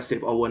more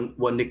progressive or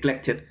were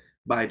neglected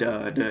by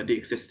the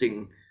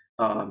existing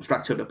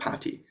structure of the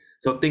party.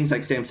 So things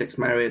like same-sex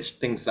marriage,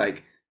 things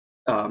like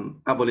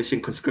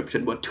abolishing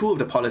conscription were two of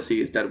the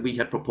policies that we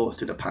had proposed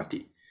to the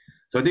party.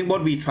 So I think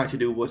what we tried to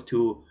do was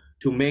to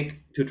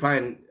try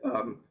and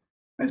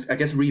I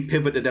guess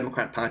repivot the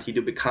Democrat Party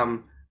to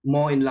become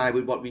more in line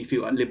with what we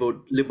feel are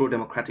liberal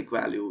democratic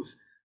values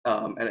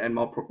and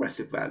more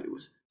progressive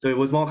values. So it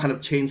was more kind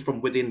of change from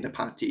within the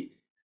party.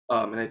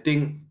 And I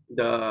think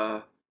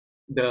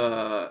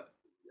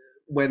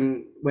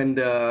when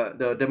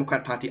the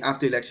Democrat Party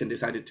after election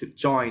decided to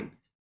join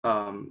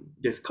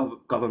this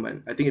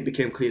government, I think it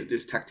became clear that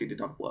this tactic did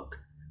not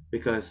work,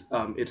 because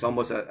it's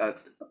almost a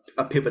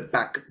pivot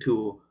back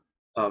to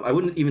I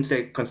wouldn't even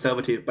say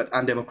conservative, but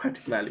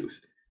undemocratic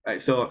values,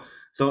 right? So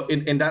So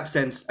in that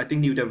sense, I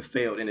think New Dem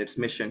failed in its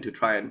mission to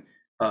try and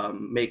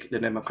make the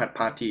Democrat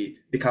Party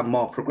become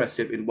more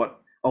progressive in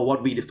what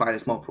we define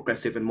as more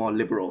progressive and more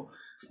liberal.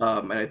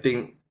 And I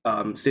think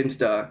since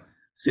that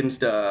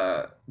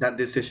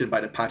decision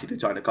by the party to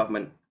join the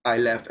government, I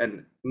left,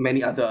 and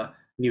many other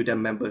New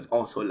Dem members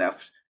also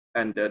left,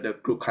 and the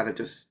group kind of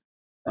just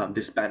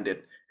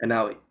disbanded. And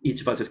now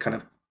each of us has kind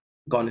of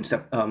gone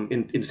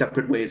in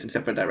separate ways, in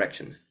separate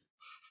directions.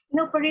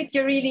 Parit,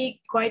 you're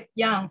really quite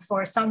young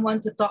for someone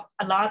to talk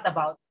a lot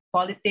about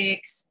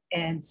politics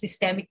and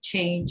systemic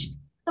change.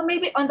 So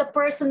maybe on the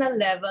personal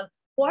level,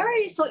 why are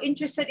you so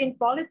interested in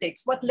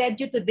politics? What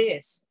led you to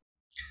this?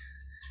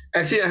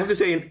 Actually, I have to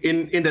say,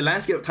 in the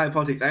landscape of Thai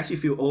politics, I actually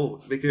feel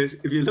old, because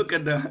if you look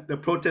at the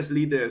protest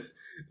leaders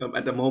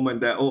at the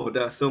moment,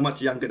 they're so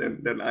much younger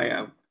than I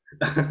am.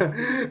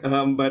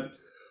 But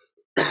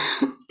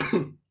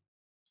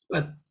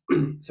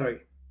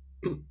sorry.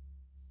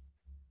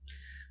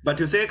 But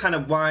to say kind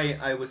of why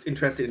I was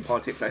interested in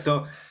politics, right?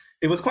 So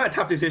it was quite a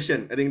tough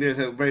decision. I think there's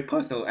a very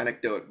personal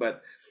anecdote,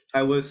 but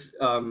I was,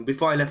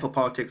 before I left for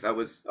politics, I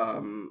was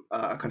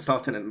a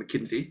consultant at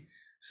McKinsey.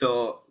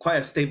 So quite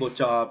a stable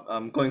job,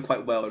 going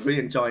quite well, really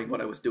enjoying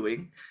what I was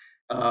doing.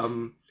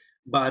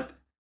 But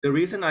the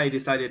reason I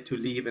decided to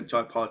leave and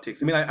join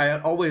politics, I mean, I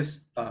had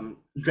always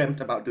dreamt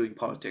about doing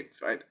politics,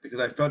 right? Because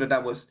I felt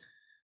that was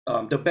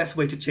the best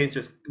way to change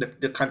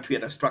the country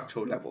at a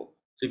structural level.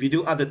 So if you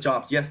do other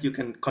jobs, yes, you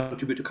can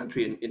contribute to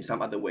country in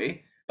some other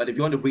way. But if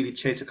you want to really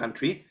change the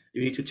country,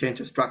 you need to change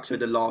the structure,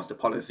 the laws, the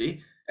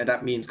policy. And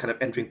that means kind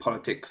of entering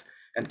politics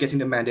and getting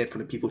the mandate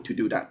from the people to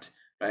do that,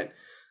 right?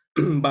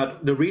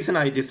 But the reason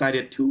I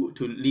decided to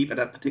leave at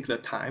that particular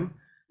time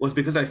was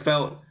because I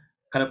felt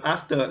kind of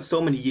after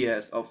so many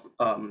years of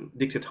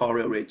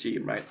dictatorial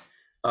regime, right?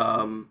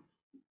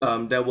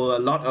 There were a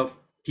lot of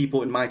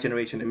people in my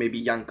generation and maybe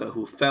younger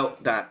who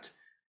felt that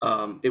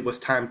it was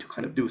time to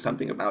kind of do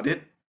something about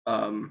it.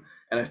 And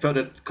I felt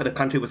that the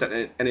country was at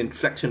an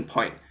inflection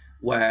point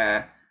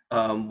where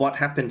what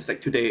happens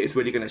like today is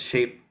really going to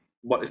shape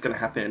what is going to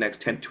happen in the next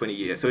 10, 20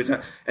 years. So it's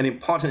an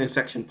important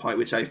inflection point,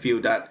 which I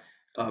feel that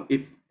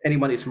if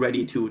anyone is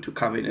ready to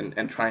come in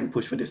and try and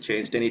push for this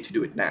change, they need to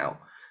do it now.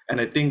 And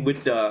I think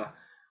with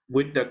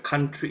the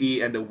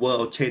country and the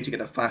world changing at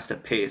a faster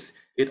pace,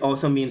 it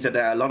also means that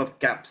there are a lot of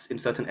gaps in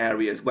certain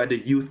areas where the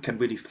youth can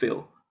really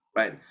fill,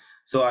 right?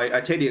 So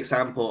I take the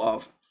example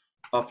of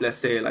let's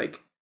say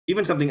like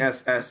even something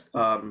as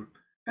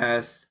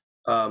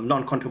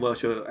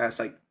non-controversial as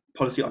like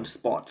policy on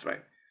sports,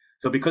 right?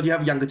 So because you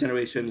have younger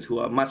generations who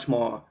are much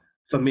more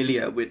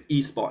familiar with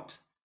esports,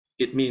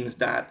 it means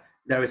that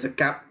there is a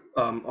gap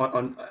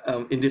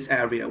in this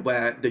area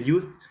where the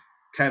youth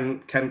can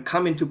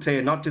come into play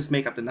and not just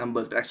make up the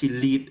numbers, but actually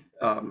lead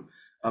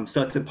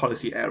certain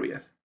policy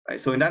areas,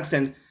 right? So in that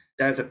sense,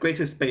 there's a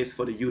greater space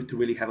for the youth to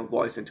really have a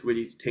voice and to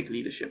really take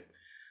leadership.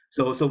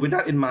 So with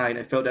that in mind,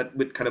 I felt that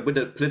with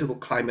the political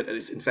climate at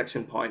its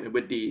inflection point, and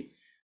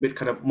with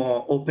kind of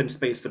more open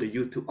space for the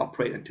youth to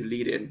operate and to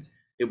lead in,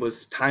 it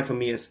was time for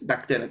me, as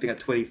back then, I think a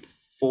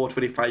 24,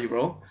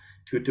 25-year-old,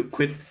 to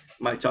quit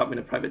my job in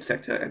the private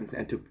sector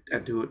and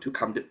to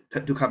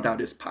come down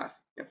this path.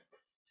 Yeah.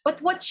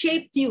 But what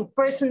shaped you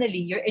personally?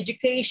 Your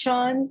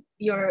education,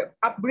 your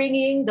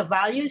upbringing, the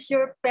values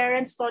your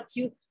parents taught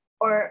you,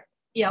 or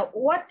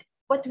what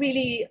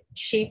really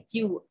shaped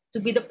you to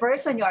be the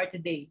person you are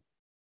today?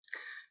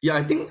 Yeah,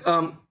 I think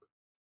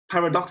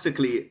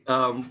paradoxically,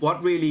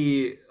 what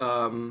really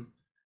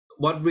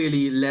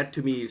led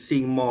to me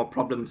seeing more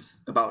problems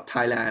about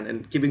Thailand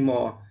and giving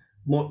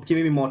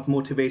me more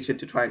motivation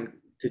to try and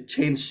to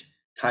change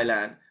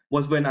Thailand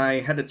was when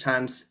I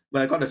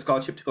got a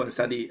scholarship to go and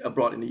study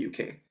abroad in the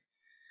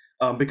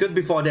UK. Because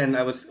before then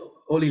I was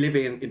only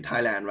living in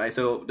Thailand, right?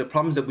 So the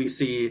problems that we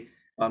see,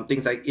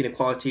 things like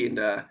inequality in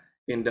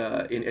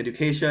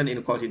education,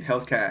 inequality in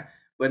healthcare.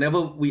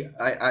 Whenever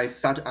I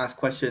start to ask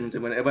questions,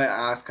 and whenever I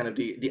ask kind of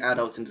the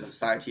adults in the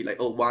society, like,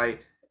 oh, why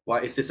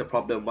is this a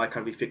problem? Why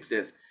can't we fix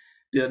this?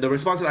 The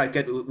response that I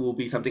get will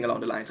be something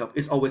along the lines of,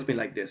 it's always been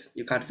like this.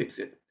 You can't fix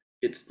it.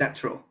 It's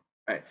natural,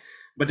 right?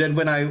 But then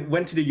when I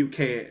went to the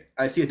UK,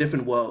 I see a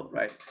different world,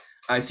 right?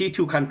 I see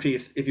two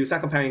countries, if you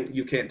start comparing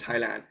UK and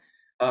Thailand,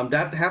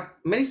 that have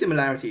many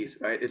similarities,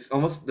 right? It's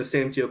almost the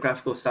same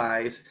geographical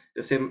size,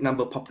 the same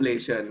number of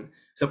population,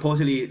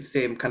 supposedly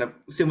same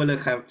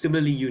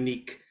similarly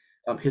unique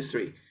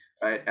history,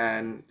 right?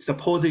 And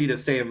supposedly the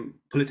same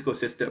political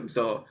system.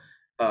 So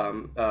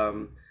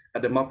a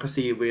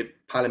democracy with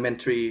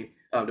parliamentary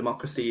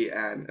democracy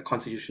and a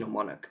constitutional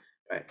monarch,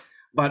 right?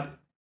 But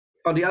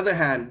on the other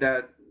hand,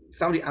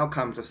 some of the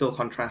outcomes are so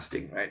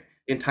contrasting, right?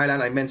 In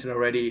Thailand, I mentioned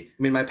already,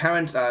 I mean, my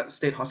parents are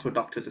state hospital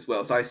doctors as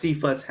well. So I see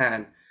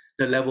firsthand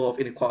the level of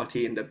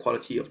inequality in the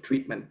quality of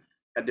treatment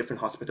at different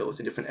hospitals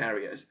in different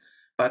areas.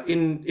 But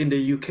in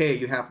the UK,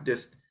 you have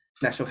this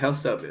National Health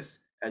Service,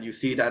 and you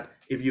see that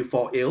if you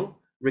fall ill,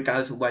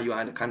 regardless of where you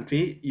are in the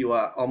country, you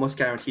are almost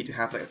guaranteed to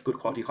have like a good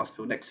quality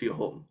hospital next to your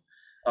home.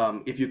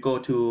 If you go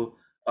to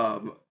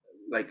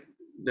like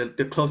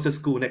the closest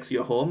school next to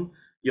your home,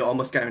 you're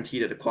almost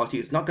guaranteed that the quality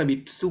is not going to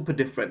be super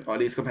different, or at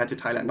least compared to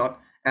Thailand, not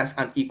as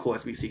unequal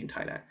as we see in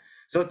Thailand.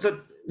 So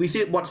we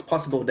see what's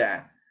possible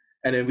there,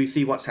 and then we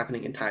see what's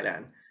happening in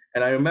Thailand.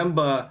 And I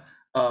remember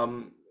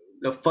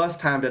the first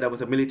time that there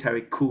was a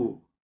military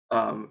coup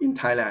in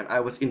Thailand,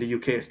 I was in the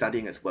UK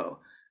studying as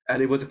well.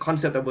 And it was a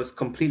concept that was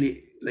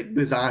completely like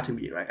bizarre to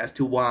me, right? As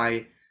to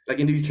why, like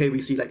in the UK,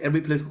 we see like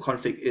every political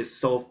conflict is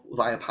solved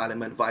via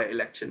parliament, via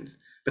elections.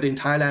 But in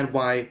Thailand,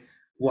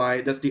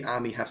 why does the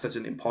army have such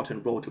an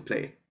important role to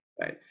play,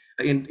 right?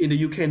 Like in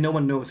the UK, no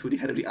one knows who the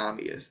head of the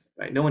army is,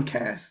 right? No one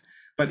cares.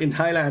 But in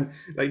Thailand,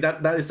 like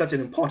that is such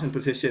an important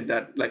position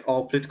that like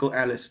all political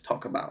analysts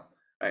talk about,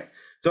 right?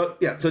 So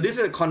yeah, so these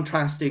are the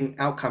contrasting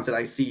outcomes that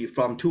I see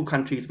from two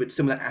countries with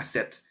similar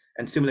assets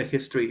and similar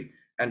history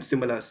and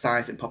similar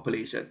size and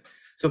population.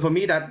 So for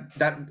me,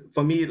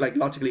 like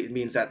logically, it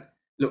means that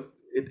look,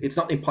 it's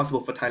not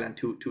impossible for Thailand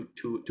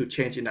to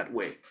change in that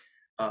way.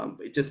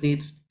 It just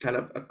needs kind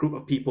of a group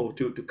of people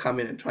to come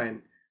in and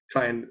try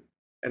and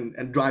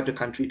drive the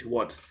country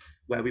towards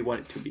where we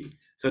want it to be.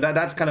 So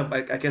that's kind of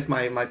like, I guess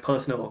my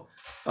personal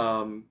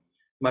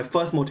my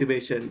first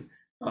motivation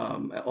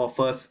or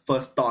first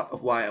thought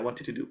of why I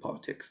wanted to do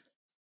politics.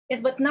 Yes,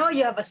 but now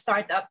you have a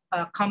startup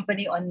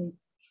company on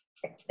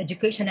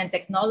education and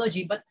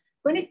technology. But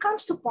when it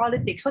comes to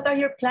politics, what are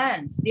your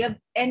plans? Do you have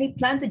any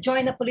plan to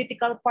join a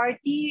political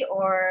party,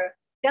 or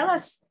tell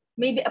us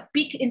maybe a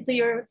peek into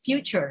your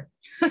future?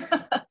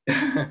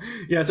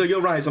 Yeah, so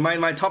you're right. So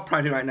my top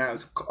priority right now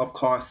is, of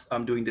course,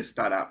 doing this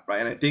startup, right?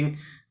 And I think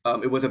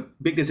it was a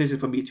big decision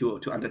for me to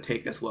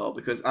undertake as well,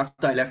 because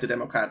after I left the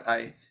Democrat,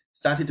 I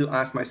started to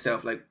ask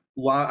myself, like,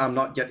 while I'm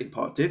not yet in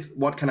politics,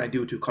 what can I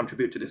do to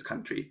contribute to this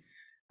country?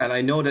 And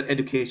I know that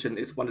education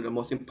is one of the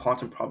most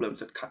important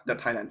problems that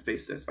Thailand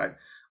faces, right?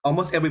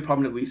 Almost every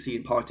problem that we see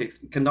in politics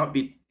cannot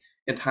be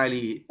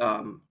entirely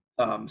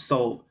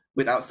solved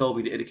without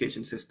solving the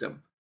education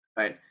system,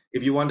 right?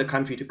 If you want the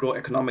country to grow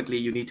economically,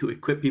 you need to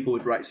equip people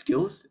with the right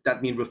skills.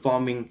 That means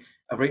reforming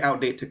a very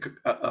outdated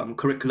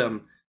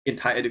curriculum in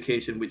Thai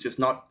education, which does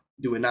not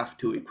do enough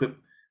to equip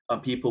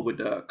people with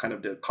the kind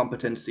of the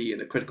competency and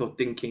the critical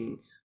thinking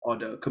or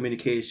the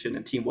communication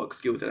and teamwork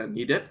skills that are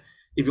needed.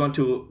 If you want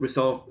to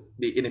resolve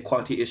the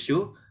inequality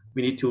issue,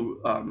 we need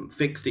to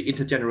fix the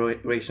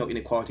intergenerational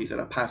inequalities that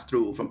are passed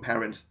through from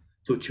parents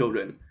to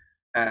children.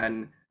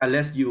 And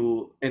unless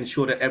you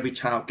ensure that every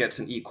child gets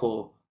an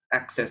equal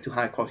access to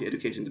high quality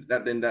education,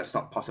 then that's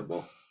not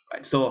possible,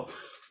 right? So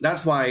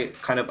that's why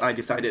kind of I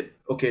decided,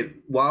 okay,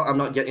 while I'm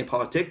not yet in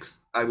politics,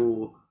 I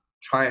will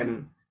try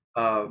and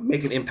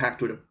make an impact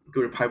to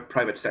the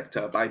private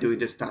sector by doing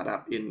this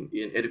startup in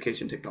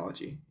education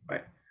technology,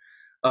 right?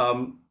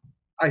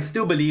 I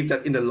still believe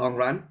that in the long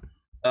run,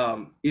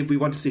 if we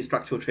want to see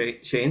structural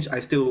change,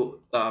 I still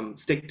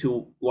stick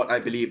to what I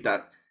believe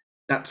that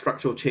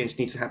structural change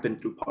needs to happen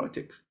through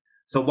politics.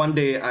 So one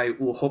day I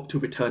will hope to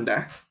return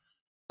there.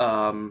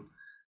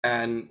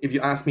 And if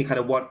you ask me kind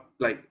of what,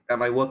 like,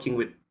 am I working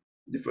with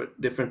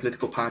different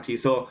political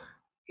parties? So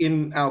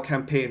in our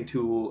campaign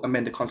to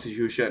amend the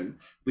constitution,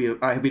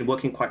 I have been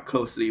working quite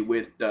closely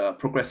with the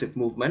progressive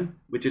movement,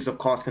 which is of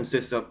course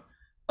consists of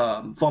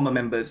former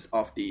members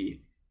of the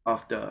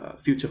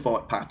Future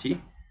Forward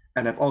Party,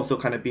 and I've also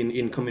kind of been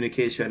in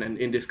communication and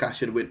in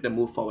discussion with the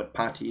Move Forward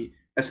Party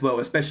as well,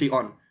 especially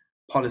on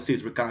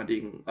policies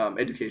regarding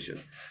education.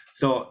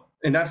 So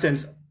in that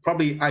sense,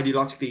 probably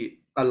ideologically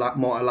a lot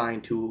more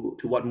aligned to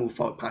what Move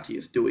Forward Party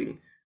is doing,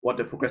 what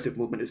the progressive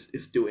movement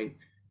is doing.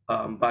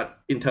 But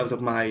in terms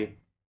of my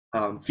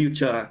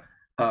future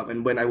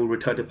and when I will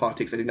return to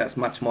politics, I think that's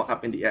much more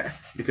up in the air,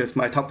 because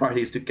my top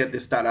priority is to get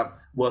this startup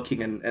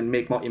working and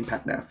make more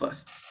impact there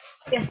first.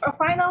 Yes, our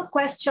final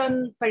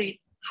question, Parit.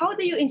 How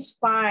do you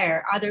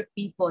inspire other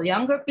people,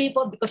 younger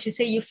people, because you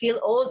say you feel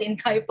old in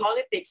Thai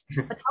politics,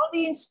 but how do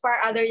you inspire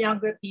other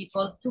younger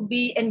people to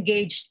be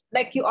engaged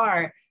like you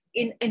are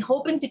in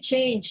hoping to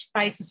change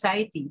Thai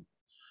society?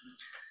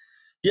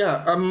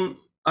 Yeah,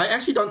 I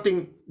actually don't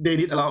think they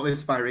need a lot of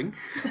inspiring.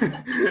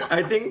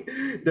 I think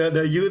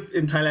the youth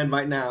in Thailand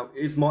right now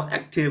is more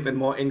active and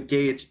more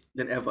engaged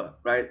than ever,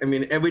 right? I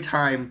mean, every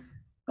time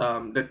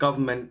the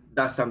government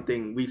does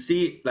something, we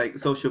see like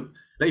social,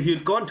 like if you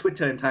go on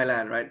Twitter in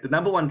Thailand, right, the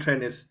number one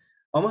trend is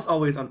almost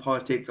always on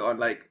politics or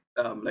like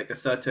a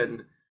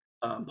certain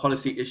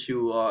policy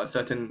issue or a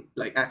certain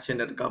like action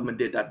that the government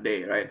did that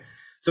day, right?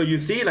 So you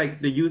see like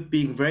the youth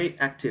being very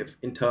active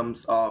in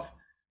terms of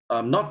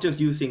not just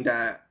using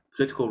their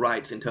political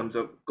rights in terms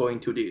of going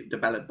to the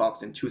ballot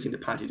box and choosing the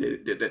party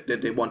that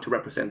they want to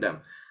represent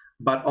them,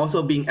 but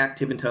also being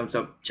active in terms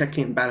of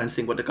checking and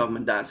balancing what the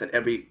government does at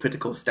every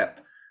critical step,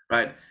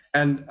 right?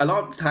 And a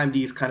lot of the time,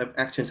 these kind of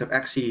actions have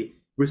actually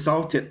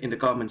resulted in the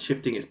government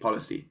shifting its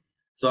policy.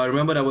 So I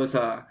remember there was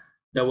a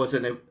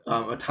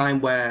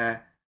time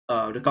where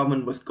the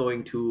government was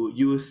going to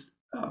use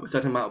a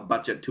certain amount of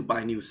budget to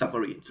buy new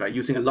submarines, right?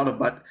 Using a lot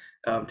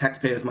of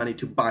taxpayers' money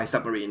to buy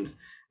submarines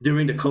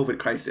during the COVID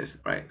crisis,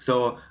 right?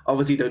 So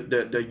obviously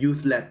the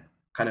youth-led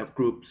kind of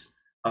groups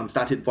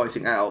started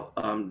voicing out,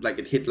 like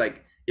it hit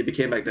like it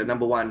became like the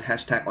 #1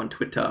 hashtag on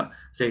Twitter,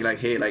 saying like,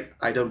 hey, like,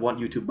 I don't want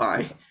you to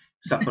buy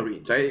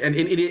submarines, right? And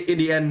in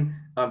the end,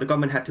 the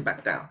government had to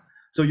back down.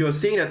 So you're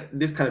seeing that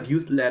this kind of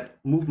youth-led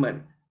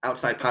movement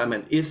outside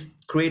parliament is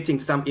creating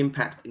some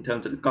impact in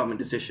terms of the government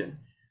decision.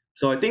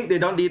 So I think they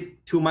don't need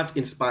too much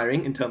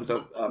inspiring in terms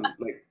of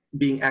like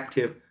being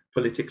active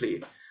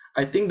politically.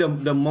 I think the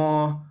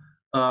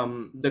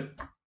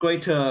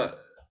greater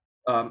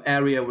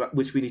area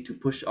which we need to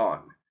push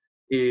on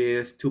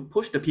is to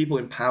push the people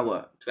in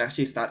power to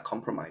actually start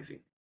compromising,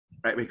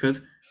 right?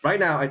 Because right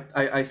now,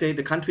 I say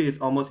the country is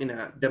almost in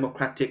a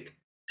democratic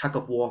tug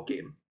of war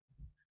game.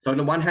 So on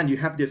the one hand, you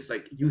have this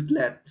like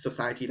youth-led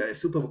society that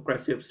is super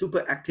progressive,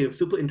 super active,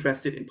 super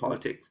interested in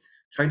politics,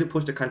 trying to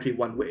push the country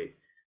one way.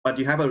 But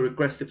you have a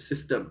regressive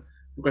system,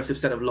 regressive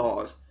set of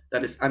laws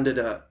that is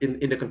under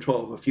in the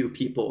control of a few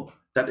people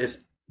that is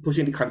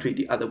pushing the country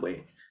the other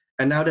way.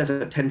 And now there's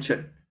a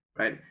tension,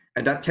 right?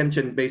 And that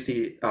tension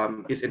basically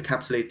is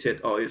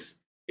encapsulated or is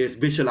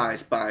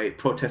visualized by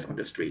protests on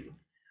the street.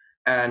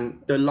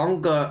 And the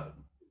longer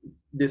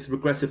this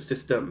regressive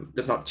system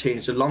does not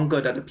change, the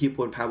longer that the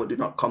people in power do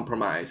not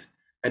compromise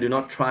and do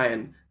not try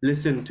and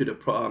listen to the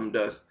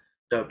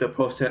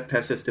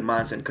protesters'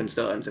 demands and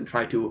concerns and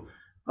try to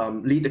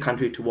lead the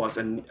country towards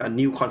a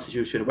new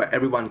constitution where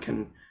everyone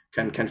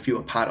can feel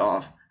a part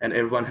of and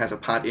everyone has a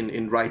part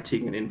in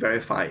writing and in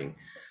verifying,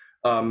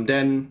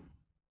 then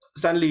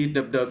suddenly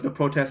the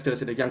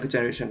protesters and the younger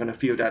generation are going to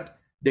feel that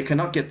they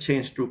cannot get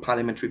change through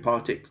parliamentary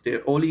politics.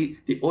 The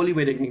only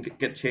way they can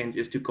get change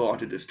is to go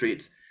onto the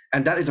streets.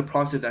 And that is a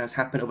process that has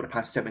happened over the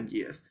past 7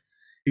 years.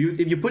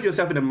 If you put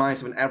yourself in the minds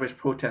of an average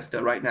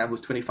protester right now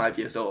who's 25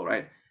 years old,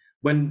 right?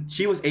 When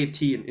she was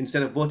 18,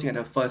 instead of voting at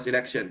her first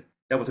election,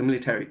 there was a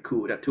military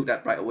coup that took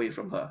that right away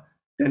from her.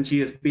 Then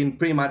she has been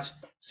pretty much,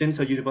 since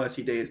her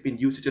university days, been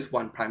used to just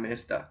one prime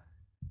minister.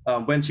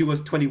 When she was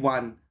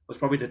 21, was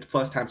probably the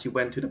first time she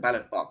went to the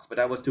ballot box, but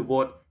that was to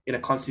vote in a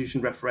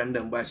constitution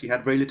referendum where she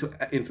had very little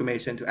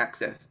information to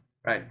access,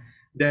 right?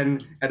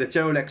 Then at the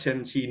general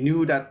election, she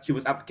knew that she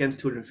was up against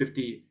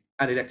 250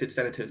 unelected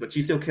senators, but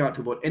she still came out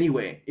to vote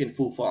anyway in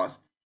full force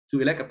to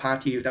elect a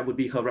party that would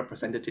be her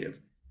representative.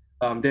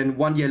 Then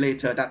 1 year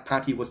later, that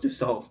party was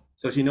dissolved.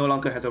 So she no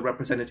longer has a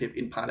representative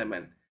in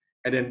parliament.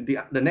 And then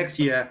the next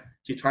year,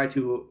 she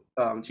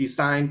she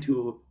signed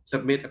to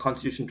submit a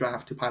constitution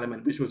draft to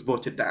parliament, which was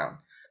voted down.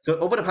 So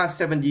over the past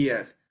 7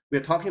 years,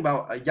 we're talking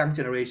about a young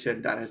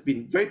generation that has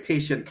been very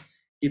patient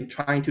in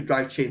trying to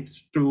drive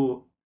change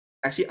through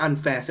actually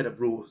unfair set of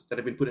rules that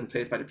have been put in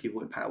place by the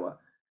people in power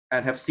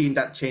and have seen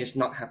that change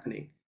not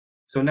happening.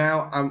 So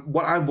now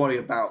what I worry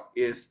about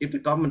is if the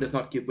government does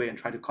not give way and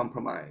try to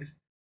compromise,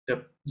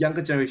 the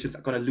younger generations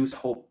are going to lose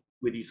hope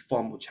with these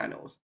formal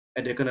channels,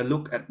 and they're going to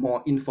look at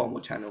more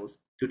informal channels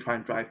to try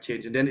and drive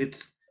change. And then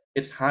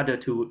it's harder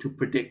to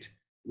predict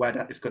where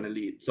that is going to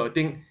lead. So I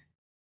think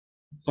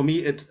for me,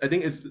 it's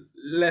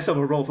less of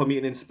a role for me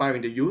in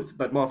inspiring the youth,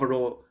 but more of a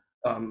role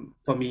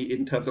for me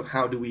in terms of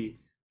how do we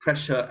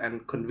pressure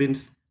and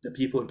convince the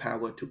people in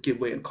power to give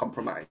way and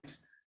compromise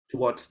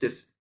towards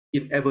this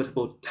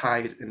inevitable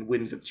tide and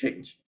winds of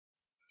change.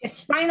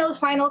 Yes, final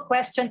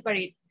question,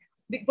 Parit.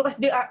 Because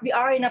we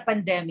are in a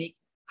pandemic,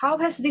 how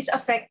has this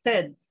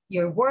affected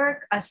your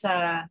work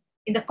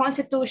in the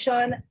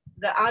Constitution,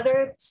 the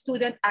other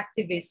student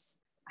activists?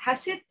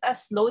 Has it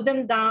slowed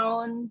them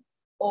down,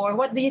 or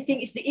what do you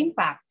think is the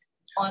impact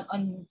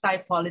on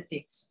Thai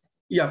politics?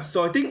 Yeah,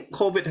 so I think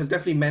COVID has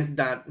definitely meant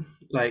that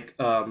like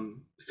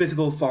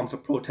physical forms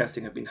of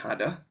protesting have been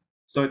harder.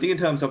 So I think in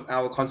terms of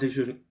our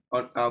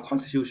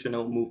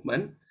constitutional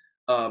movement,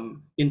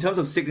 in terms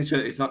of signature,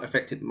 it's not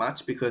affected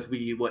much because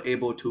we were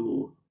able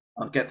to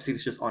get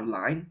signatures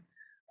online.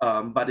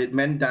 But it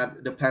meant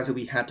that the plans that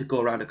we had to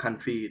go around the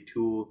country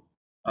to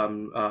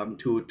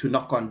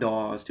knock on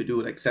doors, to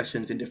do like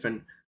sessions in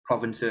different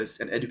provinces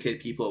and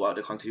educate people about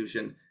the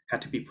constitution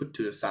had to be put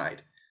to the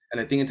side. And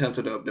I think in terms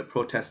of the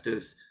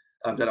protesters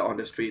that are on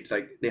the streets,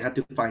 like they had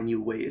to find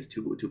new ways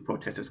to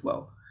protest as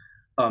well.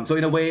 So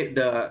in a way,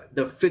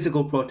 the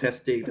physical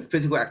protesting, the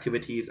physical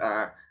activities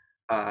are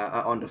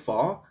on the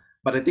fall.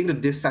 But I think the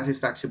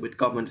dissatisfaction with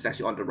government is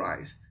actually on the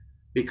rise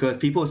because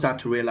people start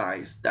to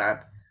realize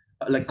that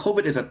like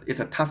COVID is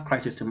a tough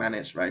crisis to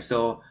manage, right?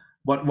 So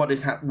what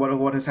has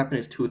happened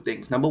is two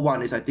things. Number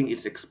one is I think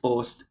it's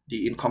exposed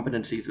the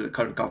incompetencies of the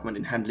current government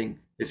in handling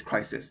this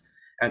crisis,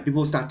 and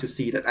people start to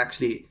see that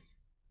actually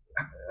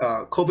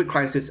COVID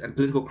crisis and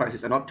political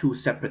crisis are not two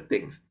separate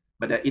things,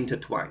 but they're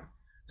intertwined.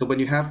 So when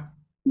you have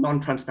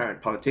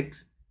non-transparent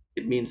politics,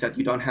 it means that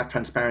you don't have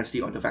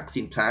transparency on the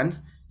vaccine plans,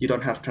 you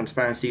don't have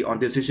transparency on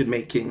decision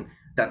making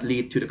that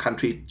lead to the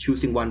country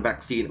choosing one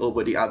vaccine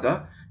over the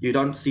other. You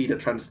don't see you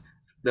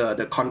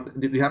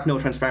have no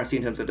transparency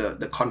in terms of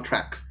the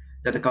contracts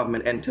that the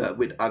government enter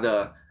with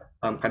other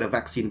kind of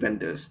vaccine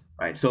vendors,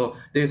 right? So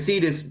they see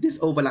this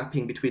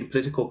overlapping between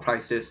political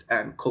crisis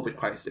and COVID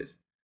crisis.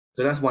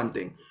 So that's one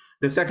thing.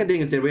 The second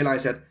thing is they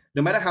realize that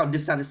no matter how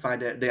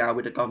dissatisfied they are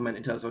with the government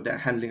in terms of their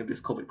handling of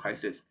this COVID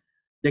crisis,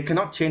 they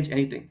cannot change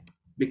anything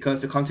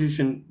because the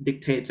constitution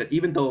dictates that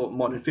even though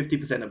more than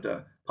 50% of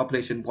the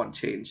population want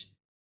change,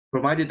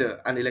 provided the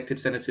unelected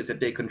senators that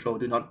they control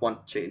do not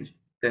want change,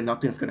 then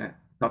nothing's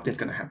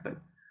gonna happen.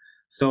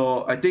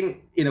 So I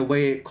think in a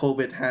way,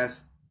 COVID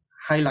has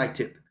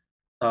highlighted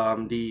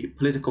the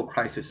political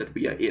crisis that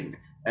we are in,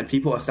 and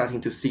people are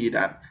starting to see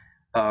that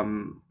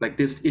like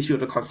this issue of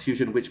the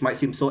constitution, which might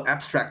seem so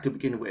abstract to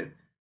begin with,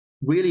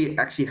 really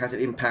actually has an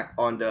impact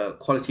on the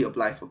quality of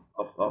life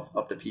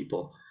of the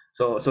people.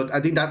 So I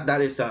think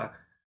that is a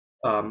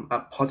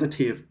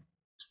positive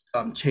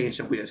change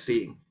that we are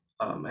seeing,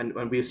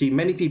 and we see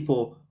many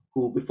people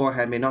who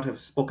beforehand may not have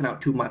spoken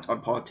out too much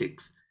on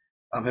politics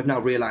have now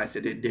realized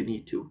that they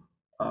need to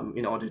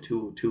in order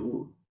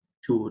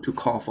to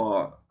call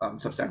for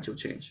substantial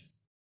change.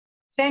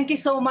 Thank you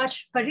so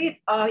much, Parit.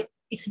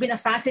 It's been a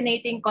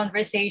fascinating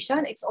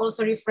conversation. It's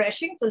also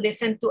refreshing to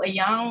listen to a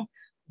young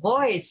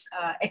voice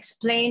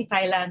explain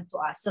Thailand to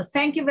us. So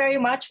thank you very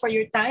much for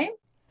your time.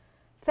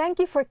 Thank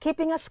you for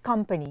keeping us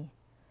company.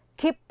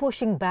 Keep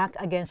pushing back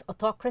against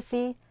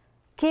autocracy.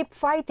 Keep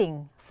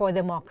fighting for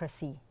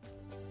democracy.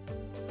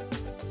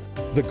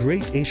 The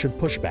Great Asian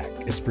Pushback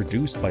is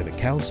produced by the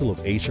Council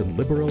of Asian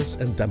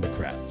Liberals and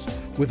Democrats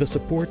with the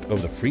support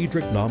of the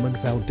Friedrich Naumann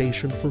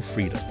Foundation for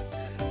Freedom.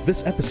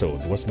 This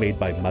episode was made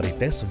by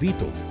Marites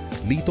Vitug,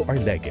 Lito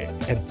Arlegue,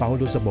 and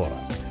Paulo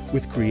Zamora,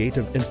 with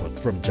creative input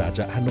from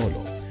Jaja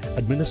Hanolo,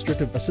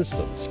 administrative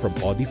assistance from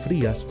Audie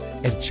Frias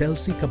and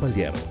Chelsea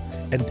Caballero,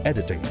 and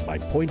editing by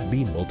Point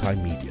B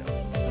Multimedia.